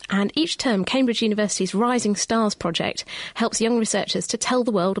year, and each term Cambridge University's Rising Stars project helps young researchers to tell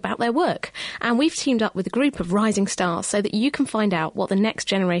the world about their work. And we've teamed up with a group of rising stars so that you can find out what the next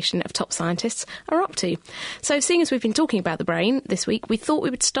generation of top scientists are up to. So, seeing as we've been talking about the brain this week, we thought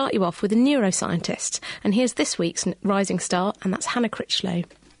we would start you off with a neuroscientist. And here's this week's rising star, and that's Hannah Critchlow.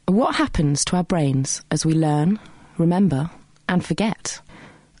 What happens to our brains as we learn, remember, and forget?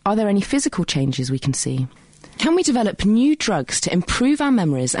 Are there any physical changes we can see? Can we develop new drugs to improve our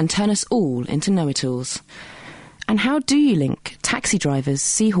memories and turn us all into know-it-alls? And how do you link taxi drivers,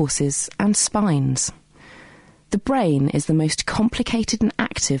 seahorses, and spines? The brain is the most complicated and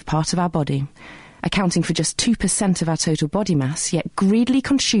active part of our body, accounting for just 2% of our total body mass, yet greedily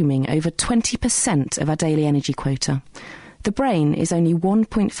consuming over 20% of our daily energy quota. The brain is only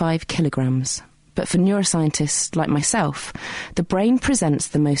 1.5 kilograms. But for neuroscientists like myself, the brain presents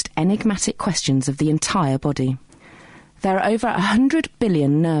the most enigmatic questions of the entire body. There are over 100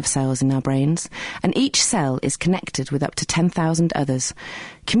 billion nerve cells in our brains, and each cell is connected with up to 10,000 others,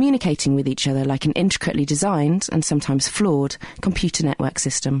 communicating with each other like an intricately designed, and sometimes flawed, computer network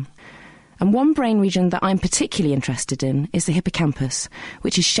system. And one brain region that I'm particularly interested in is the hippocampus,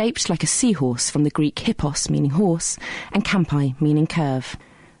 which is shaped like a seahorse from the Greek hippos, meaning horse, and campi, meaning curve.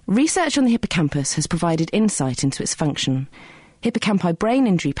 Research on the hippocampus has provided insight into its function. Hippocampi brain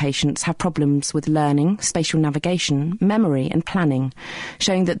injury patients have problems with learning, spatial navigation, memory and planning,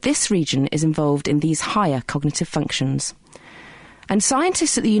 showing that this region is involved in these higher cognitive functions. And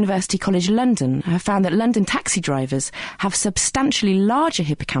scientists at the University College London have found that London taxi drivers have substantially larger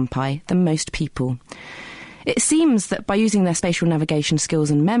hippocampi than most people. It seems that by using their spatial navigation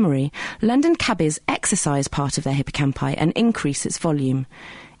skills and memory, London cabbies exercise part of their hippocampi and increase its volume,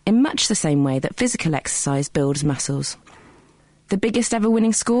 in much the same way that physical exercise builds muscles. The biggest ever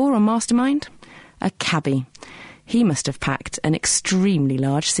winning score on Mastermind? A cabbie. He must have packed an extremely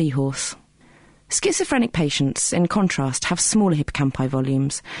large seahorse. Schizophrenic patients, in contrast, have smaller hippocampi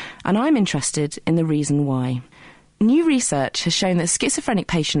volumes, and I'm interested in the reason why. New research has shown that schizophrenic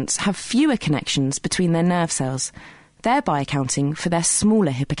patients have fewer connections between their nerve cells, thereby accounting for their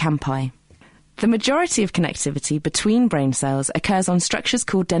smaller hippocampi. The majority of connectivity between brain cells occurs on structures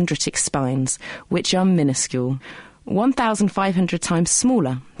called dendritic spines, which are minuscule, 1,500 times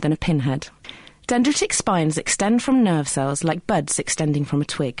smaller than a pinhead. Dendritic spines extend from nerve cells like buds extending from a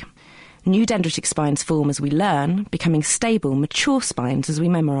twig. New dendritic spines form as we learn, becoming stable, mature spines as we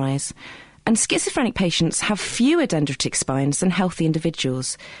memorise. And schizophrenic patients have fewer dendritic spines than healthy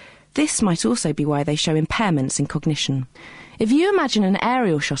individuals. This might also be why they show impairments in cognition. If you imagine an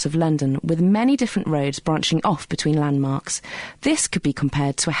aerial shot of London with many different roads branching off between landmarks, this could be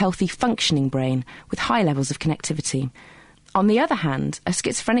compared to a healthy, functioning brain with high levels of connectivity. On the other hand, a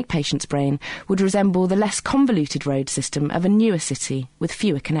schizophrenic patient's brain would resemble the less convoluted road system of a newer city with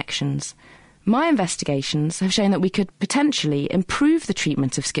fewer connections. My investigations have shown that we could potentially improve the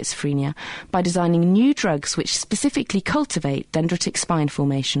treatment of schizophrenia by designing new drugs which specifically cultivate dendritic spine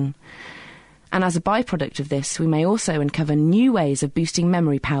formation. And as a byproduct of this, we may also uncover new ways of boosting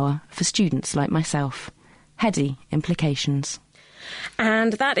memory power for students like myself. Heady implications.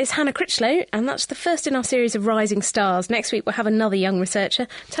 And that is Hannah Critchlow, and that's the first in our series of Rising Stars. Next week we'll have another young researcher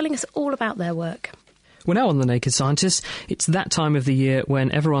telling us all about their work. Well, now on The Naked Scientist, it's that time of the year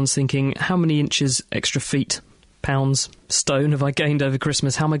when everyone's thinking, how many inches, extra feet, pounds, stone have I gained over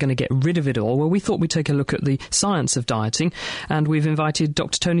Christmas? How am I going to get rid of it all? Well, we thought we'd take a look at the science of dieting, and we've invited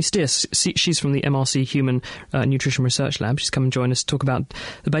Dr. Toni Steers. She's from the MRC Human Nutrition Research Lab. She's come and join us to talk about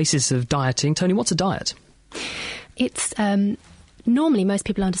the basis of dieting. Toni, what's a diet? It's normally, most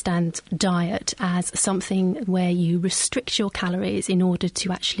people understand diet as something where you restrict your calories in order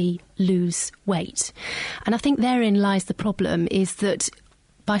to actually lose weight. And I think therein lies the problem, is that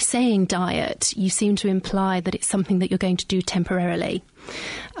by saying diet, you seem to imply that it's something that you're going to do temporarily.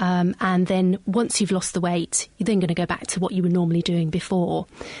 And then once you've lost the weight, you're then going to go back to what you were normally doing before.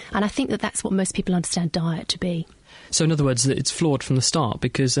 And I think that that's what most people understand diet to be. So in other words, it's flawed from the start,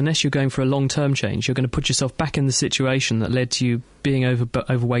 because unless you're going for a long-term change, you're going to put yourself back in the situation that led to you being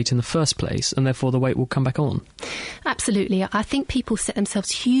overweight in the first place, and therefore the weight will come back on. Absolutely. I think people set themselves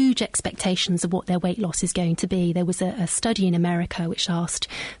huge expectations of what their weight loss is going to be. There was a study in America which asked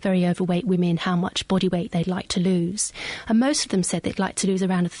very overweight women how much body weight they'd like to lose. And most of them said they'd like to lose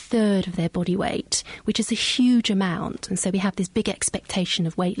around a third of their body weight, which is a huge amount. And so we have this big expectation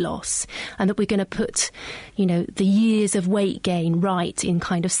of weight loss, and that we're going to put, the years of weight gain right in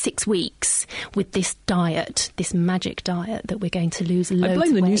kind of 6 weeks with this diet, this magic diet that we're going to lose loads of weight.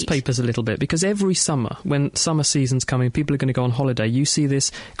 I blame the newspapers a little bit, because every summer, when summer season's coming, people are going to go on holiday, you see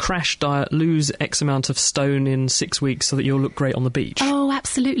this crash diet, lose X amount of stone in 6 weeks so that you'll look great on the beach. Oh,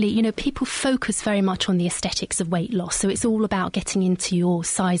 absolutely. People focus very much on the aesthetics of weight loss, so it's all about getting into your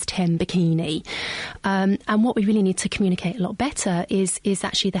size 10 bikini. And what we really need to communicate a lot better is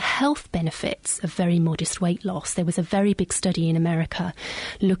actually the health benefits of very modest weight loss. There was a very big study in America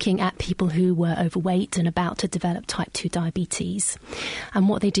looking at people who were overweight and about to develop type 2 diabetes. And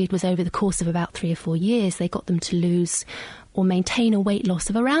what they did was, over the course of about 3 or 4 years, they got them to lose or maintain a weight loss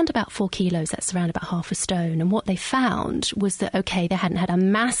of around about 4 kilos. That's around about half a stone. And what they found was that, OK, they hadn't had a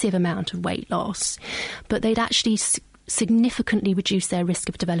massive amount of weight loss, but they'd actually significantly reduce their risk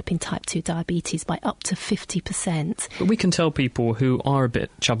of developing type 2 diabetes by up to 50%. But we can tell people who are a bit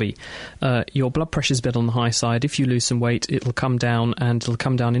chubby, your blood pressure's a bit on the high side. If you lose some weight, it'll come down, and it'll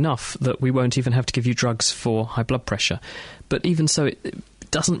come down enough that we won't even have to give you drugs for high blood pressure. But even so, it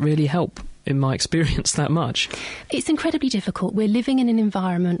doesn't really help, in my experience, that much. It's incredibly difficult. We're living in an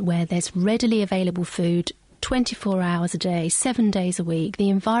environment where there's readily available food 24 hours a day, 7 days a week. The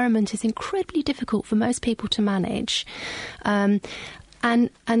environment is incredibly difficult for most people to manage.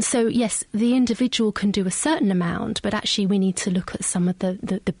 And so, yes, the individual can do a certain amount, but actually we need to look at some of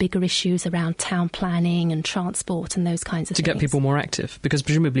the bigger issues around town planning and transport and those kinds of things. To get people more active, because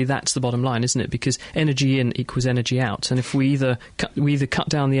presumably that's the bottom line, isn't it? Because energy in equals energy out. And if we either cut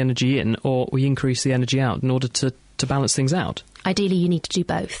down the energy in, or we increase the energy out in order to balance things out. Ideally, you need to do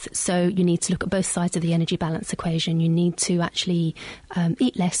both. So you need to look at both sides of the energy balance equation. You need to actually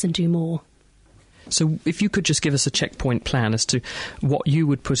eat less and do more. So if you could just give us a checkpoint plan as to what you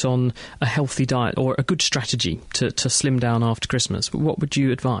would put on a healthy diet or a good strategy to slim down after Christmas, what would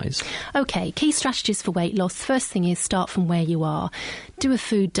you advise? OK, key strategies for weight loss. First thing is start from where you are. Do a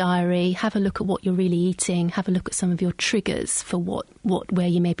food diary, have a look at what you're really eating, have a look at some of your triggers for where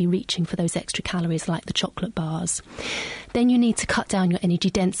you may be reaching for those extra calories like the chocolate bars. Then you need to cut down your energy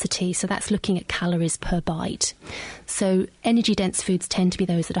density, so that's looking at calories per bite. So energy dense foods tend to be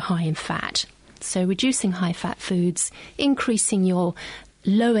those that are high in fat. So reducing high-fat foods, increasing your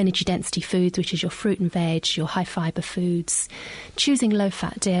low energy density foods, which is your fruit and veg, your high-fibre foods, choosing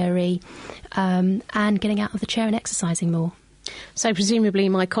low-fat dairy, and getting out of the chair and exercising more. So presumably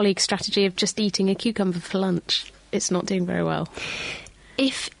my colleague's strategy of just eating a cucumber for lunch, it's not doing very well.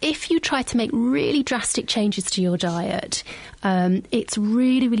 If you try to make really drastic changes to your diet, it's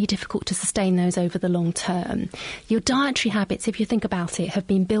really, really difficult to sustain those over the long term. Your dietary habits, if you think about it, have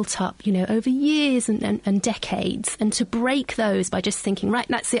been built up, over years and decades. And to break those by just thinking, right,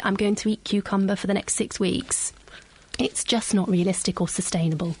 that's it, I'm going to eat cucumber for the next 6 weeks, it's just not realistic or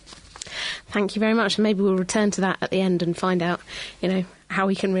sustainable. Thank you very much. And maybe we'll return to that at the end and find out, how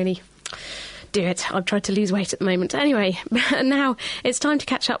we can really do it. I've tried to lose weight at the moment. Anyway, now it's time to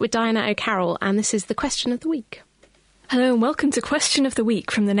catch up with Diana O'Carroll, and this is the question of the week. Hello and welcome to Question of the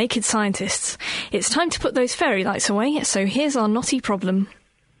Week from the Naked Scientists. It's time to put those fairy lights away, so here's our knotty problem.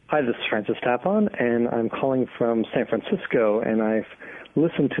 Hi, this is Francis Tapon, and I'm calling from San Francisco, and I've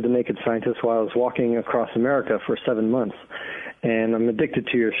listened to the Naked Scientists while I was walking across America for 7 months, and I'm addicted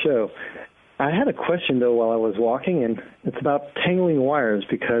to your show. I had a question, though, while I was walking, and it's about tangling wires,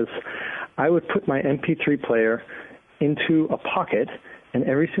 because I would put my MP3 player into a pocket, and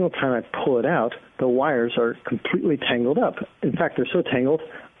every single time I pull it out, the wires are completely tangled up. In fact, they're so tangled,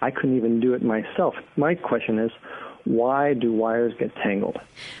 I couldn't even do it myself. My question is, why do wires get tangled?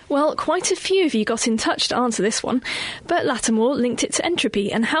 Well, quite a few of you got in touch to answer this one. Bert Lattimore linked it to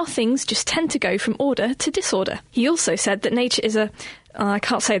entropy and how things just tend to go from order to disorder. He also said that nature is I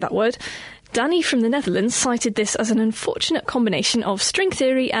can't say that word. Danny from the Netherlands cited this as an unfortunate combination of string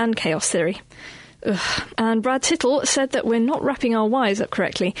theory and chaos theory. Ugh. And Brad Tittle said that we're not wrapping our wires up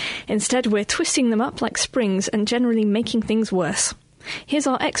correctly. Instead, we're twisting them up like springs and generally making things worse. Here's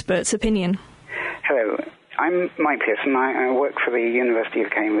our expert's opinion. Hello, I'm Mike Pearson. I work for the University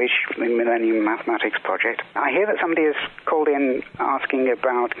of Cambridge, the Millennium Mathematics Project. I hear that somebody has called in asking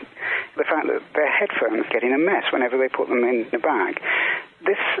about the fact that their headphones get in a mess whenever they put them in the bag.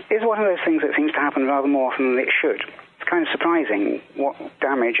 This is one of those things that seems to happen rather more often than it should. It's kind of surprising what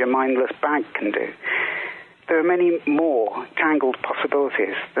damage a mindless bag can do. There are many more tangled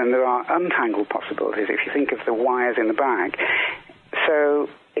possibilities than there are untangled possibilities if you think of the wires in the bag. So,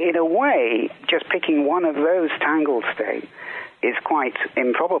 in a way, just picking one of those tangled states is quite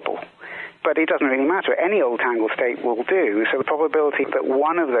improbable. But it doesn't really matter. Any old tangled state will do. So the probability that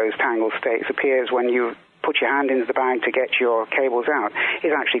one of those tangled states appears when you put your hand into the bag to get your cables out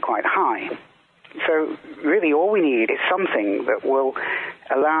is actually quite high. So really all we need is something that will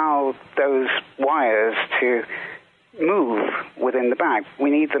allow those wires to move within the bag.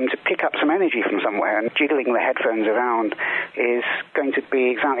 We need them to pick up some energy from somewhere, and jiggling the headphones around is going to be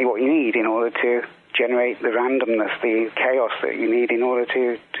exactly what you need in order to generate the randomness, the chaos that you need in order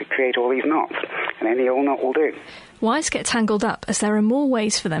to create all these knots. And any old knot will do. Wires get tangled up as there are more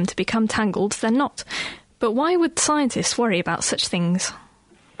ways for them to become tangled than not. But why would scientists worry about such things?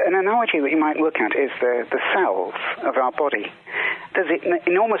 An analogy that you might look at is the cells of our body. There's an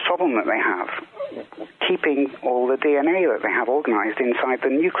enormous problem that they have keeping all the DNA that they have organized inside the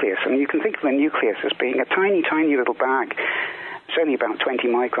nucleus. And you can think of the nucleus as being a tiny, tiny little bag. It's only about 20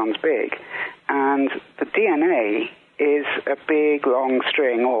 microns big. And the DNA is a big, long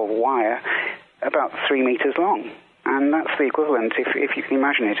string or wire about 3 meters long. And that's the equivalent, if you can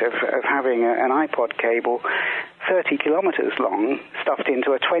imagine it, of having an iPod cable 30 kilometers long stuffed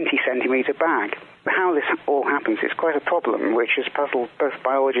into a 20-centimeter bag. How this all happens is quite a problem, which has puzzled both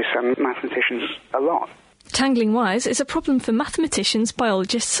biologists and mathematicians a lot. Tangling wires is a problem for mathematicians,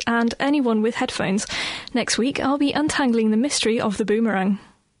 biologists, and anyone with headphones. Next week, I'll be untangling the mystery of the boomerang.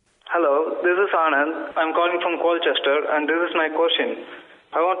 Hello, this is Anand. I'm calling from Colchester, and this is my question.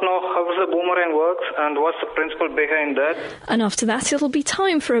 I want to know how the boomerang works and what's the principle behind that. And after that, it'll be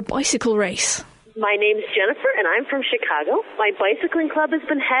time for a bicycle race. My name's Jennifer, and I'm from Chicago. My bicycling club has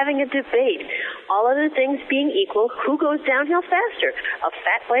been having a debate. All other things being equal, who goes downhill faster, a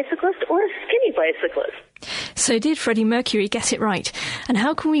fat bicyclist or a skinny bicyclist? So did Freddie Mercury get it right? And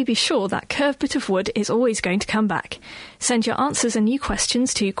how can we be sure that curved bit of wood is always going to come back? Send your answers and new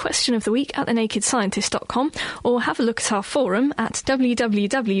questions to questionoftheweek@thenakedscientist.com or have a look at our forum at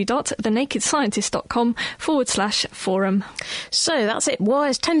www.thenakedscientist.com/forum. So that's it.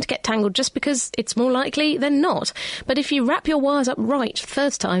 Wires tend to get tangled just because it's more likely than not. But if you wrap your wires up right the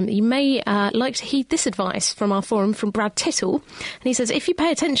first time, you may like to heed this advice from our forum from Brad Tittle. And he says, if you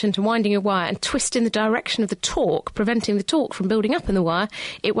pay attention to winding your wire and twist in the direction of the torque, preventing the torque from building up in the wire,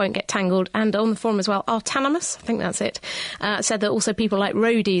 it won't get tangled. And on the forum as well, Artanimus, I think that's it, said that also people like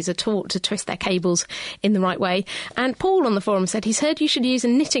roadies are taught to twist their cables in the right way. And Paul on the forum said he's heard you should use a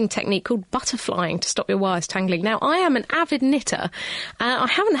knitting technique called butterflying to stop your wires tangling. Now, I am an avid knitter. I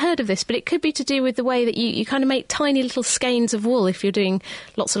haven't heard of this, but it could be to do with the way that you kind of make tiny little skeins of wool if you're doing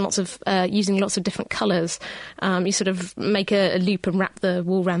lots and lots of, using lots of different colours. You sort of make a loop and wrap the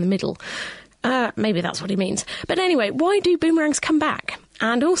wool around the middle. Maybe that's what he means. But anyway, why do boomerangs come back?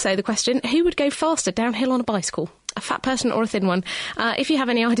 And also the question, who would go faster downhill on a bicycle? A fat person or a thin one? If you have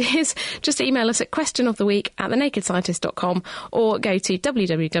any ideas, just email us at questionoftheweek@thenakedscientist.com or go to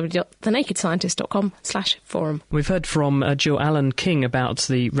www.thenakedscientist.com/forum. We've heard from Jill Allen King about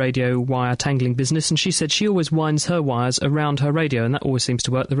the radio wire tangling business, and she said she always winds her wires around her radio, and that always seems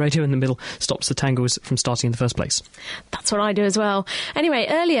to work. The radio in the middle stops the tangles from starting in the first place. That's what I do as well. Anyway,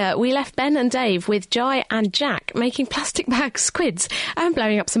 earlier we left Ben and Dave with Jai and Jack making plastic bag squids and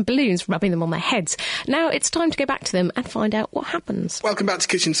blowing up some balloons, rubbing them on their heads. Now it's time to go back to them and find out what happens. Welcome back to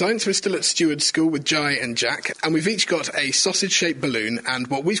Kitchen Science. We're still at Steward's School with Jai and Jack, and we've each got a sausage-shaped balloon and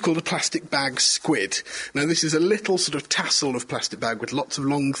what we've called a plastic bag squid. Now, this is a little sort of tassel of plastic bag with lots of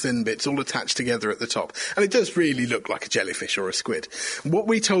long, thin bits all attached together at the top, and it does really look like a jellyfish or a squid. What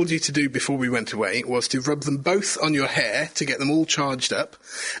we told you to do before we went away was to rub them both on your hair to get them all charged up,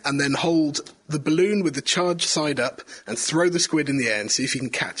 and then hold the balloon with the charged side up and throw the squid in the air and see if you can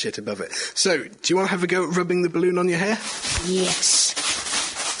catch it above it. So, do you want to have a go at rubbing the balloon on your hair? Yes.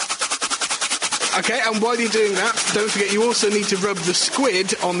 OK, and while you're doing that, don't forget you also need to rub the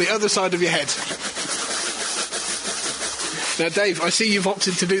squid on the other side of your head. Now, Dave, I see you've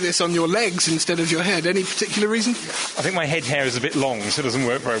opted to do this on your legs instead of your head. Any particular reason? I think my head hair is a bit long, so it doesn't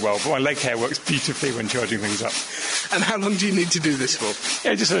work very well, but my leg hair works beautifully when charging things up. And how long do you need to do this for?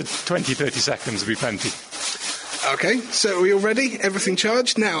 Yeah, just 20, 30 seconds would be plenty. OK, so are we all ready? Everything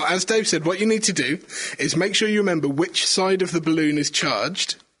charged? Now, as Dave said, what you need to do is make sure you remember which side of the balloon is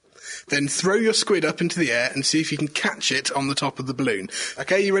charged, then throw your squid up into the air and see if you can catch it on the top of the balloon.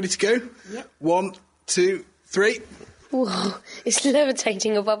 OK, you ready to go? Yep. 1, 2, 3... Whoa, it's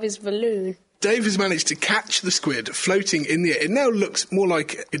levitating above his balloon. Dave has managed to catch the squid floating in the air. It now looks more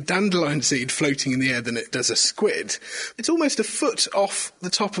like a dandelion seed floating in the air than it does a squid. It's almost a foot off the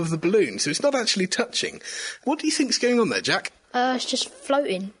top of the balloon, so it's not actually touching. What do you think's going on there, Jack? It's just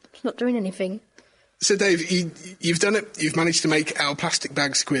floating. It's not doing anything. So, Dave, you've done it. You've managed to make our plastic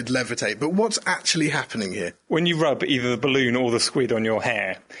bag squid levitate. But what's actually happening here? When you rub either the balloon or the squid on your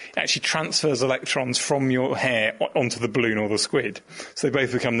hair, it actually transfers electrons from your hair onto the balloon or the squid. So they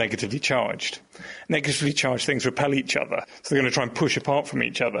both become negatively charged. Negatively charged things repel each other. So they're going to try and push apart from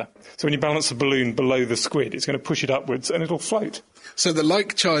each other. So when you balance the balloon below the squid, it's going to push it upwards and it'll float. So the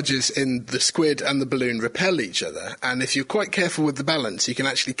like charges in the squid and the balloon repel each other, and if you're quite careful with the balance, you can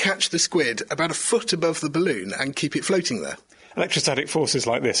actually catch the squid about a foot above the balloon and keep it floating there. Electrostatic forces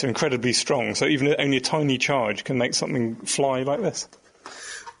like this are incredibly strong, so even only a tiny charge can make something fly like this.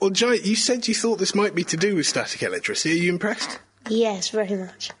 Well, Jai, you said you thought this might be to do with static electricity. Are you impressed? Yes, very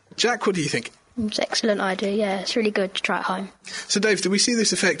much. Jack, what do you think? It's an excellent idea, yeah. It's really good to try at home. So, Dave, do we see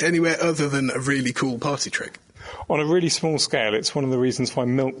this effect anywhere other than a really cool party trick? On a really small scale, it's one of the reasons why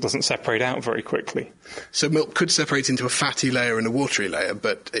milk doesn't separate out very quickly. So milk could separate into a fatty layer and a watery layer,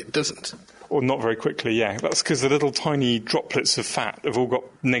 but it doesn't? Or not very quickly, yeah. That's because the little tiny droplets of fat have all got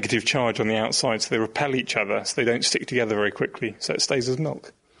negative charge on the outside, so they repel each other, so they don't stick together very quickly, so it stays as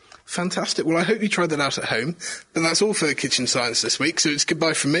milk. Fantastic. Well, I hope you tried that out at home. But that's all for Kitchen Science this week. So it's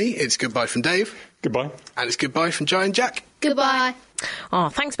goodbye from me, it's goodbye from Dave. Goodbye. And it's goodbye from Jai and Jack. Goodbye. Oh,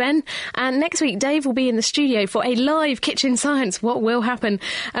 thanks, Ben. And next week, Dave will be in the studio for a live Kitchen Science. What will happen?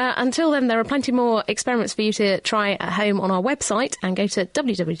 Until then, there are plenty more experiments for you to try at home on our website, and go to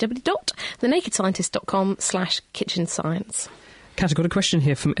www.thenakedscientist.com/kitchenscience. Kat, I've got a question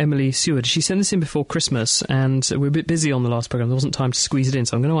here from Emily Seward. She sent this in before Christmas, and we were a bit busy on the last programme. There wasn't time to squeeze it in,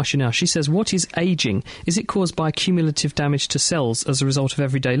 so I'm going to ask you now. She says, what is ageing? Is it caused by cumulative damage to cells as a result of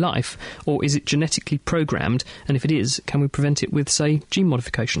everyday life, or is it genetically programmed? And if it is, can we prevent it with, say, gene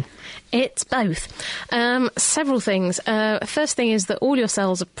modification? It's both. Several things. First thing is that all your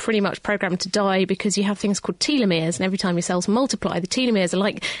cells are pretty much programmed to die because you have things called telomeres, and every time your cells multiply, the telomeres are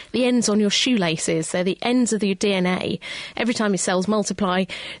like the ends on your shoelaces. They're the ends of your DNA. Every time your cells multiply,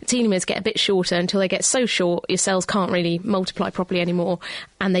 the telomeres get a bit shorter until they get so short your cells can't really multiply properly anymore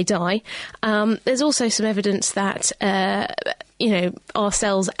and they die. There's also some evidence that our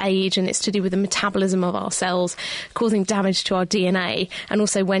cells age, and it's to do with the metabolism of our cells causing damage to our DNA. And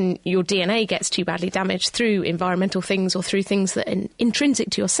also when your DNA gets too badly damaged through environmental things or through things that are intrinsic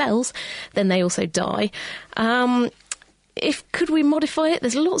to your cells, then they also die. Could we modify it?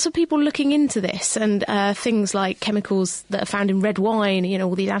 There's lots of people looking into this, and things like chemicals that are found in red wine,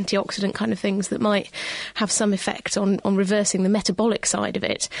 all these antioxidant kind of things that might have some effect on reversing the metabolic side of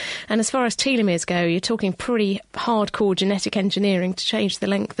it. And as far as telomeres go, you're talking pretty hardcore genetic engineering to change the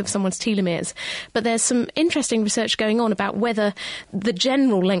length of someone's telomeres. But there's some interesting research going on about whether the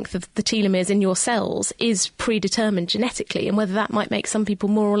general length of the telomeres in your cells is predetermined genetically, and whether that might make some people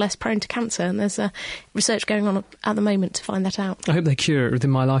more or less prone to cancer. And there's research going on at the moment to find that out. I hope they cure it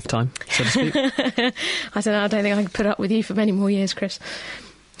within my lifetime, so to speak. I don't know. I don't think I can put up with you for many more years, Chris.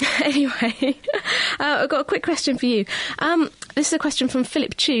 Anyway, I've got a quick question for you. This is a question from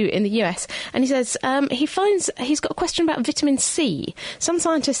Philip Chu in the US, and he says he's got a question about vitamin C. Some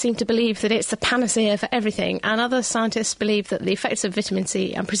scientists seem to believe that it's the panacea for everything, and other scientists believe that the effects of vitamin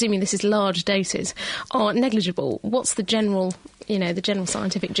C, I'm presuming this is large doses, are negligible. What's the general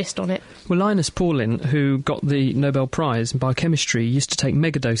scientific gist on it? Well, Linus Pauling, who got the Nobel Prize in biochemistry, used to take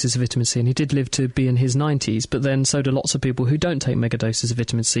megadoses of vitamin C, and he did live to be in his 90s, but then so do lots of people who don't take megadoses of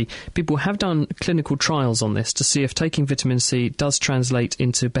vitamin C. People have done clinical trials on this to see if taking vitamin C does translate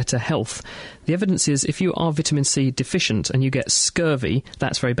into better health. The evidence is if you are vitamin C deficient and you get scurvy,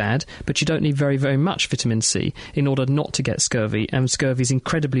 that's very bad, but you don't need very, very much vitamin C in order not to get scurvy, and scurvy is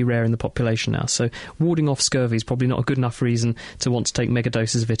incredibly rare in the population now, so warding off scurvy is probably not a good enough reason to want to take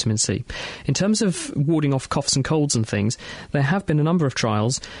megadoses of vitamin C. In terms of warding off coughs and colds and things, there have been a number of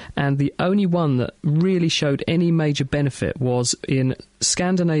trials, and the only one that really showed any major benefit was in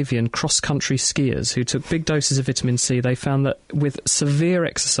Scandinavian cross-country skiers who took big doses of vitamin C. They found that with severe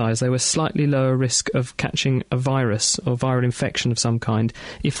exercise, they were slightly lower risk of catching a virus or viral infection of some kind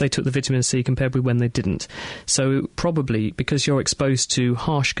if they took the vitamin C compared with when they didn't. So probably because you're exposed to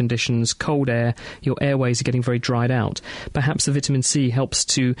harsh conditions, cold air, your airways are getting very dried out, perhaps the vitamin C helps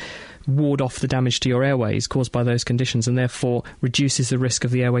to ward off the damage to your airways caused by those conditions, and therefore reduces the risk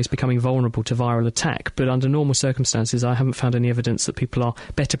of the airways becoming vulnerable to viral attack. But under normal circumstances, I haven't found any evidence that people are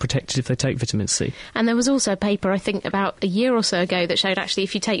better protected if they take vitamin C. And there was also a paper, I think, about a year or so ago that showed actually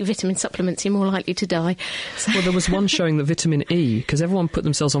if you take vitamin supplements, you're more likely to die. So well, there was one showing that vitamin E, because everyone put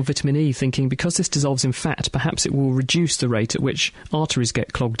themselves on vitamin E thinking because this dissolves in fat, perhaps it will reduce the rate at which arteries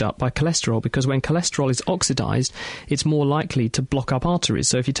get clogged up by cholesterol, because when cholesterol is oxidised, it's more likely to block up arteries.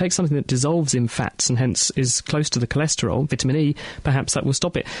 So if you take something that dissolves in fats and hence is close to the cholesterol, vitamin E, perhaps that will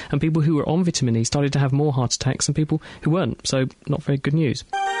stop it. And people who were on vitamin E started to have more heart attacks than people who weren't. So not very good news.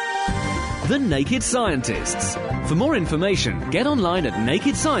 The Naked Scientists. For more information, get online at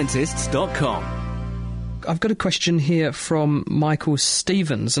nakedscientists.com. I've got a question here from Michael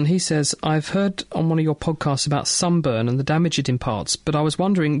Stevens, and he says, I've heard on one of your podcasts about sunburn and the damage it imparts, but I was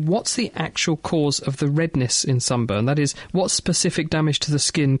wondering, what's the actual cause of the redness in sunburn? That is, what specific damage to the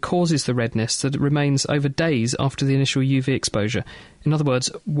skin causes the redness that remains over days after the initial UV exposure? In other words,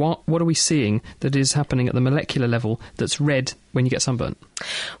 what are we seeing that is happening at the molecular level that's red when you get sunburn?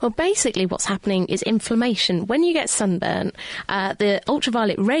 Well, basically what's happening is inflammation. When you get sunburn, the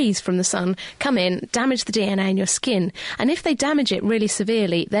ultraviolet rays from the sun come in, damage the DNA in your skin, and if they damage it really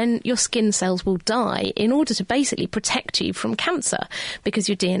severely, then your skin cells will die in order to basically protect you from cancer because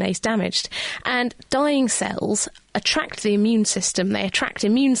your DNA is damaged. And dying cells attract the immune system. They attract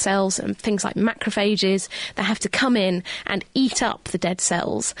immune cells and things like macrophages that have to come in and eat up the dead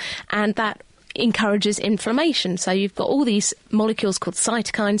cells, and that encourages inflammation. So you've got all these molecules called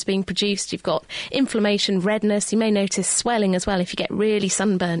cytokines being produced. You've got inflammation, redness. You may notice swelling as well. If you get really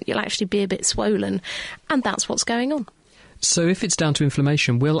sunburnt, you'll actually be a bit swollen, and that's what's going on. So if it's down to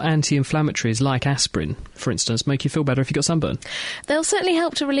inflammation, will anti-inflammatories like aspirin, for instance, make you feel better if you got sunburn? They'll certainly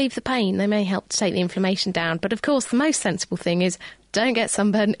help to relieve the pain. They may help to take the inflammation down. But of course, the most sensible thing is don't get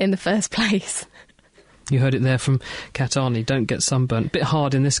sunburn in the first place. You heard it there from Kat Arney. Don't get sunburnt. A bit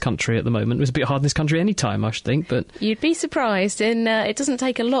hard in this country at the moment. It was a bit hard in this country any time, I should think, but... You'd be surprised. It doesn't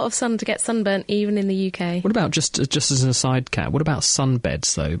take a lot of sun to get sunburnt, even in the UK. What about, just as an aside, Kat, what about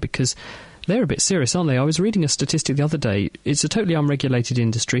sunbeds, though? Because... they're a bit serious, aren't they? I was reading a statistic the other day. It's a totally unregulated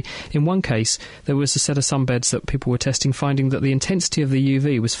industry. In one case, there was a set of sunbeds that people were testing, finding that the intensity of the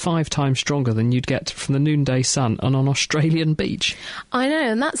UV was 5 times stronger than you'd get from the noonday sun on an Australian beach. I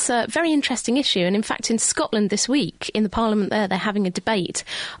know, and that's a very interesting issue. And in fact, in Scotland this week, in the Parliament there, they're having a debate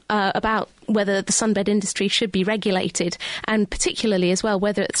about whether the sunbed industry should be regulated, and particularly as well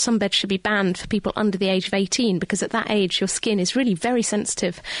whether sunbeds should be banned for people under the age of 18, because at that age your skin is really very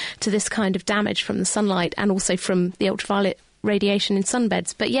sensitive to this kind of damage from the sunlight and also from the ultraviolet radiation in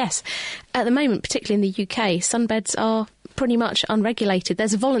sunbeds. But yes, at the moment, particularly in the UK, sunbeds are pretty much unregulated.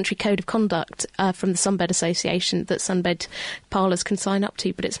 There's a voluntary code of conduct from the Sunbed Association that sunbed parlours can sign up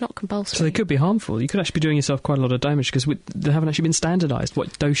to, but it's not compulsory. So they could be harmful. You could actually be doing yourself quite a lot of damage because they haven't actually been standardised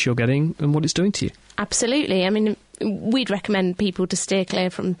what dose you're getting and what it's doing to you. Absolutely. I mean, we'd recommend people to steer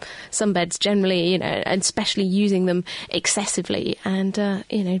clear from sunbeds generally, and especially using them excessively. And,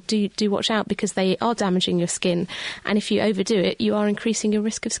 do watch out, because they are damaging your skin. And if you overdo it, you are increasing your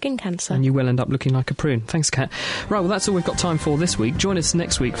risk of skin cancer. And you will end up looking like a prune. Thanks, Kat. Right, well, that's all we've got time for this week. Join us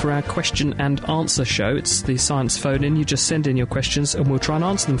next week for our question and answer show. It's the Science Phone-In. You just send in your questions and we'll try and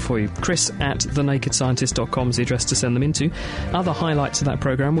answer them for you. Chris@thenakedscientist.com is the address to send them into. Other highlights of that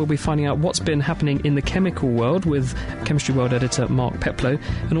programme, we'll be finding out what's been happening in the chemical world with Chemistry World editor Mark Peplow,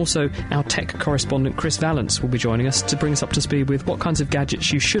 and also our tech correspondent Chris Vallance will be joining us to bring us up to speed with what kinds of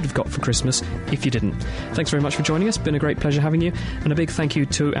gadgets you should have got for Christmas if you didn't. Thanks very much for joining us. Been a great pleasure having you, and a big thank you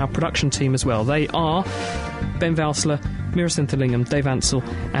to our production team as well. They are Ben Valsler, Mira Sinthalingham, Dave Ansell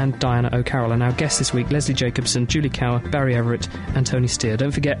and Diana O'Carroll, and our guests this week, Leslie Jacobson, Julie Cower, Barry Everett and Tony Steer.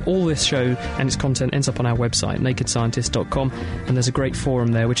 Don't forget, all this show and its content ends up on our website, nakedscientist.com, and there's a great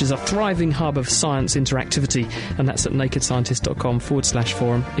forum there, which is a thriving hub of science interactivity, and that's at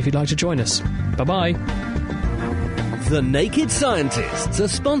nakedscientist.com/forum if you'd like to join us. Bye-bye. The Naked Scientists are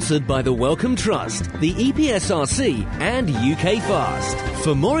sponsored by the Wellcome Trust, the EPSRC and UK Fast.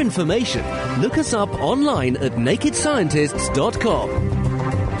 For more information, look us up online at nakedscientists.com.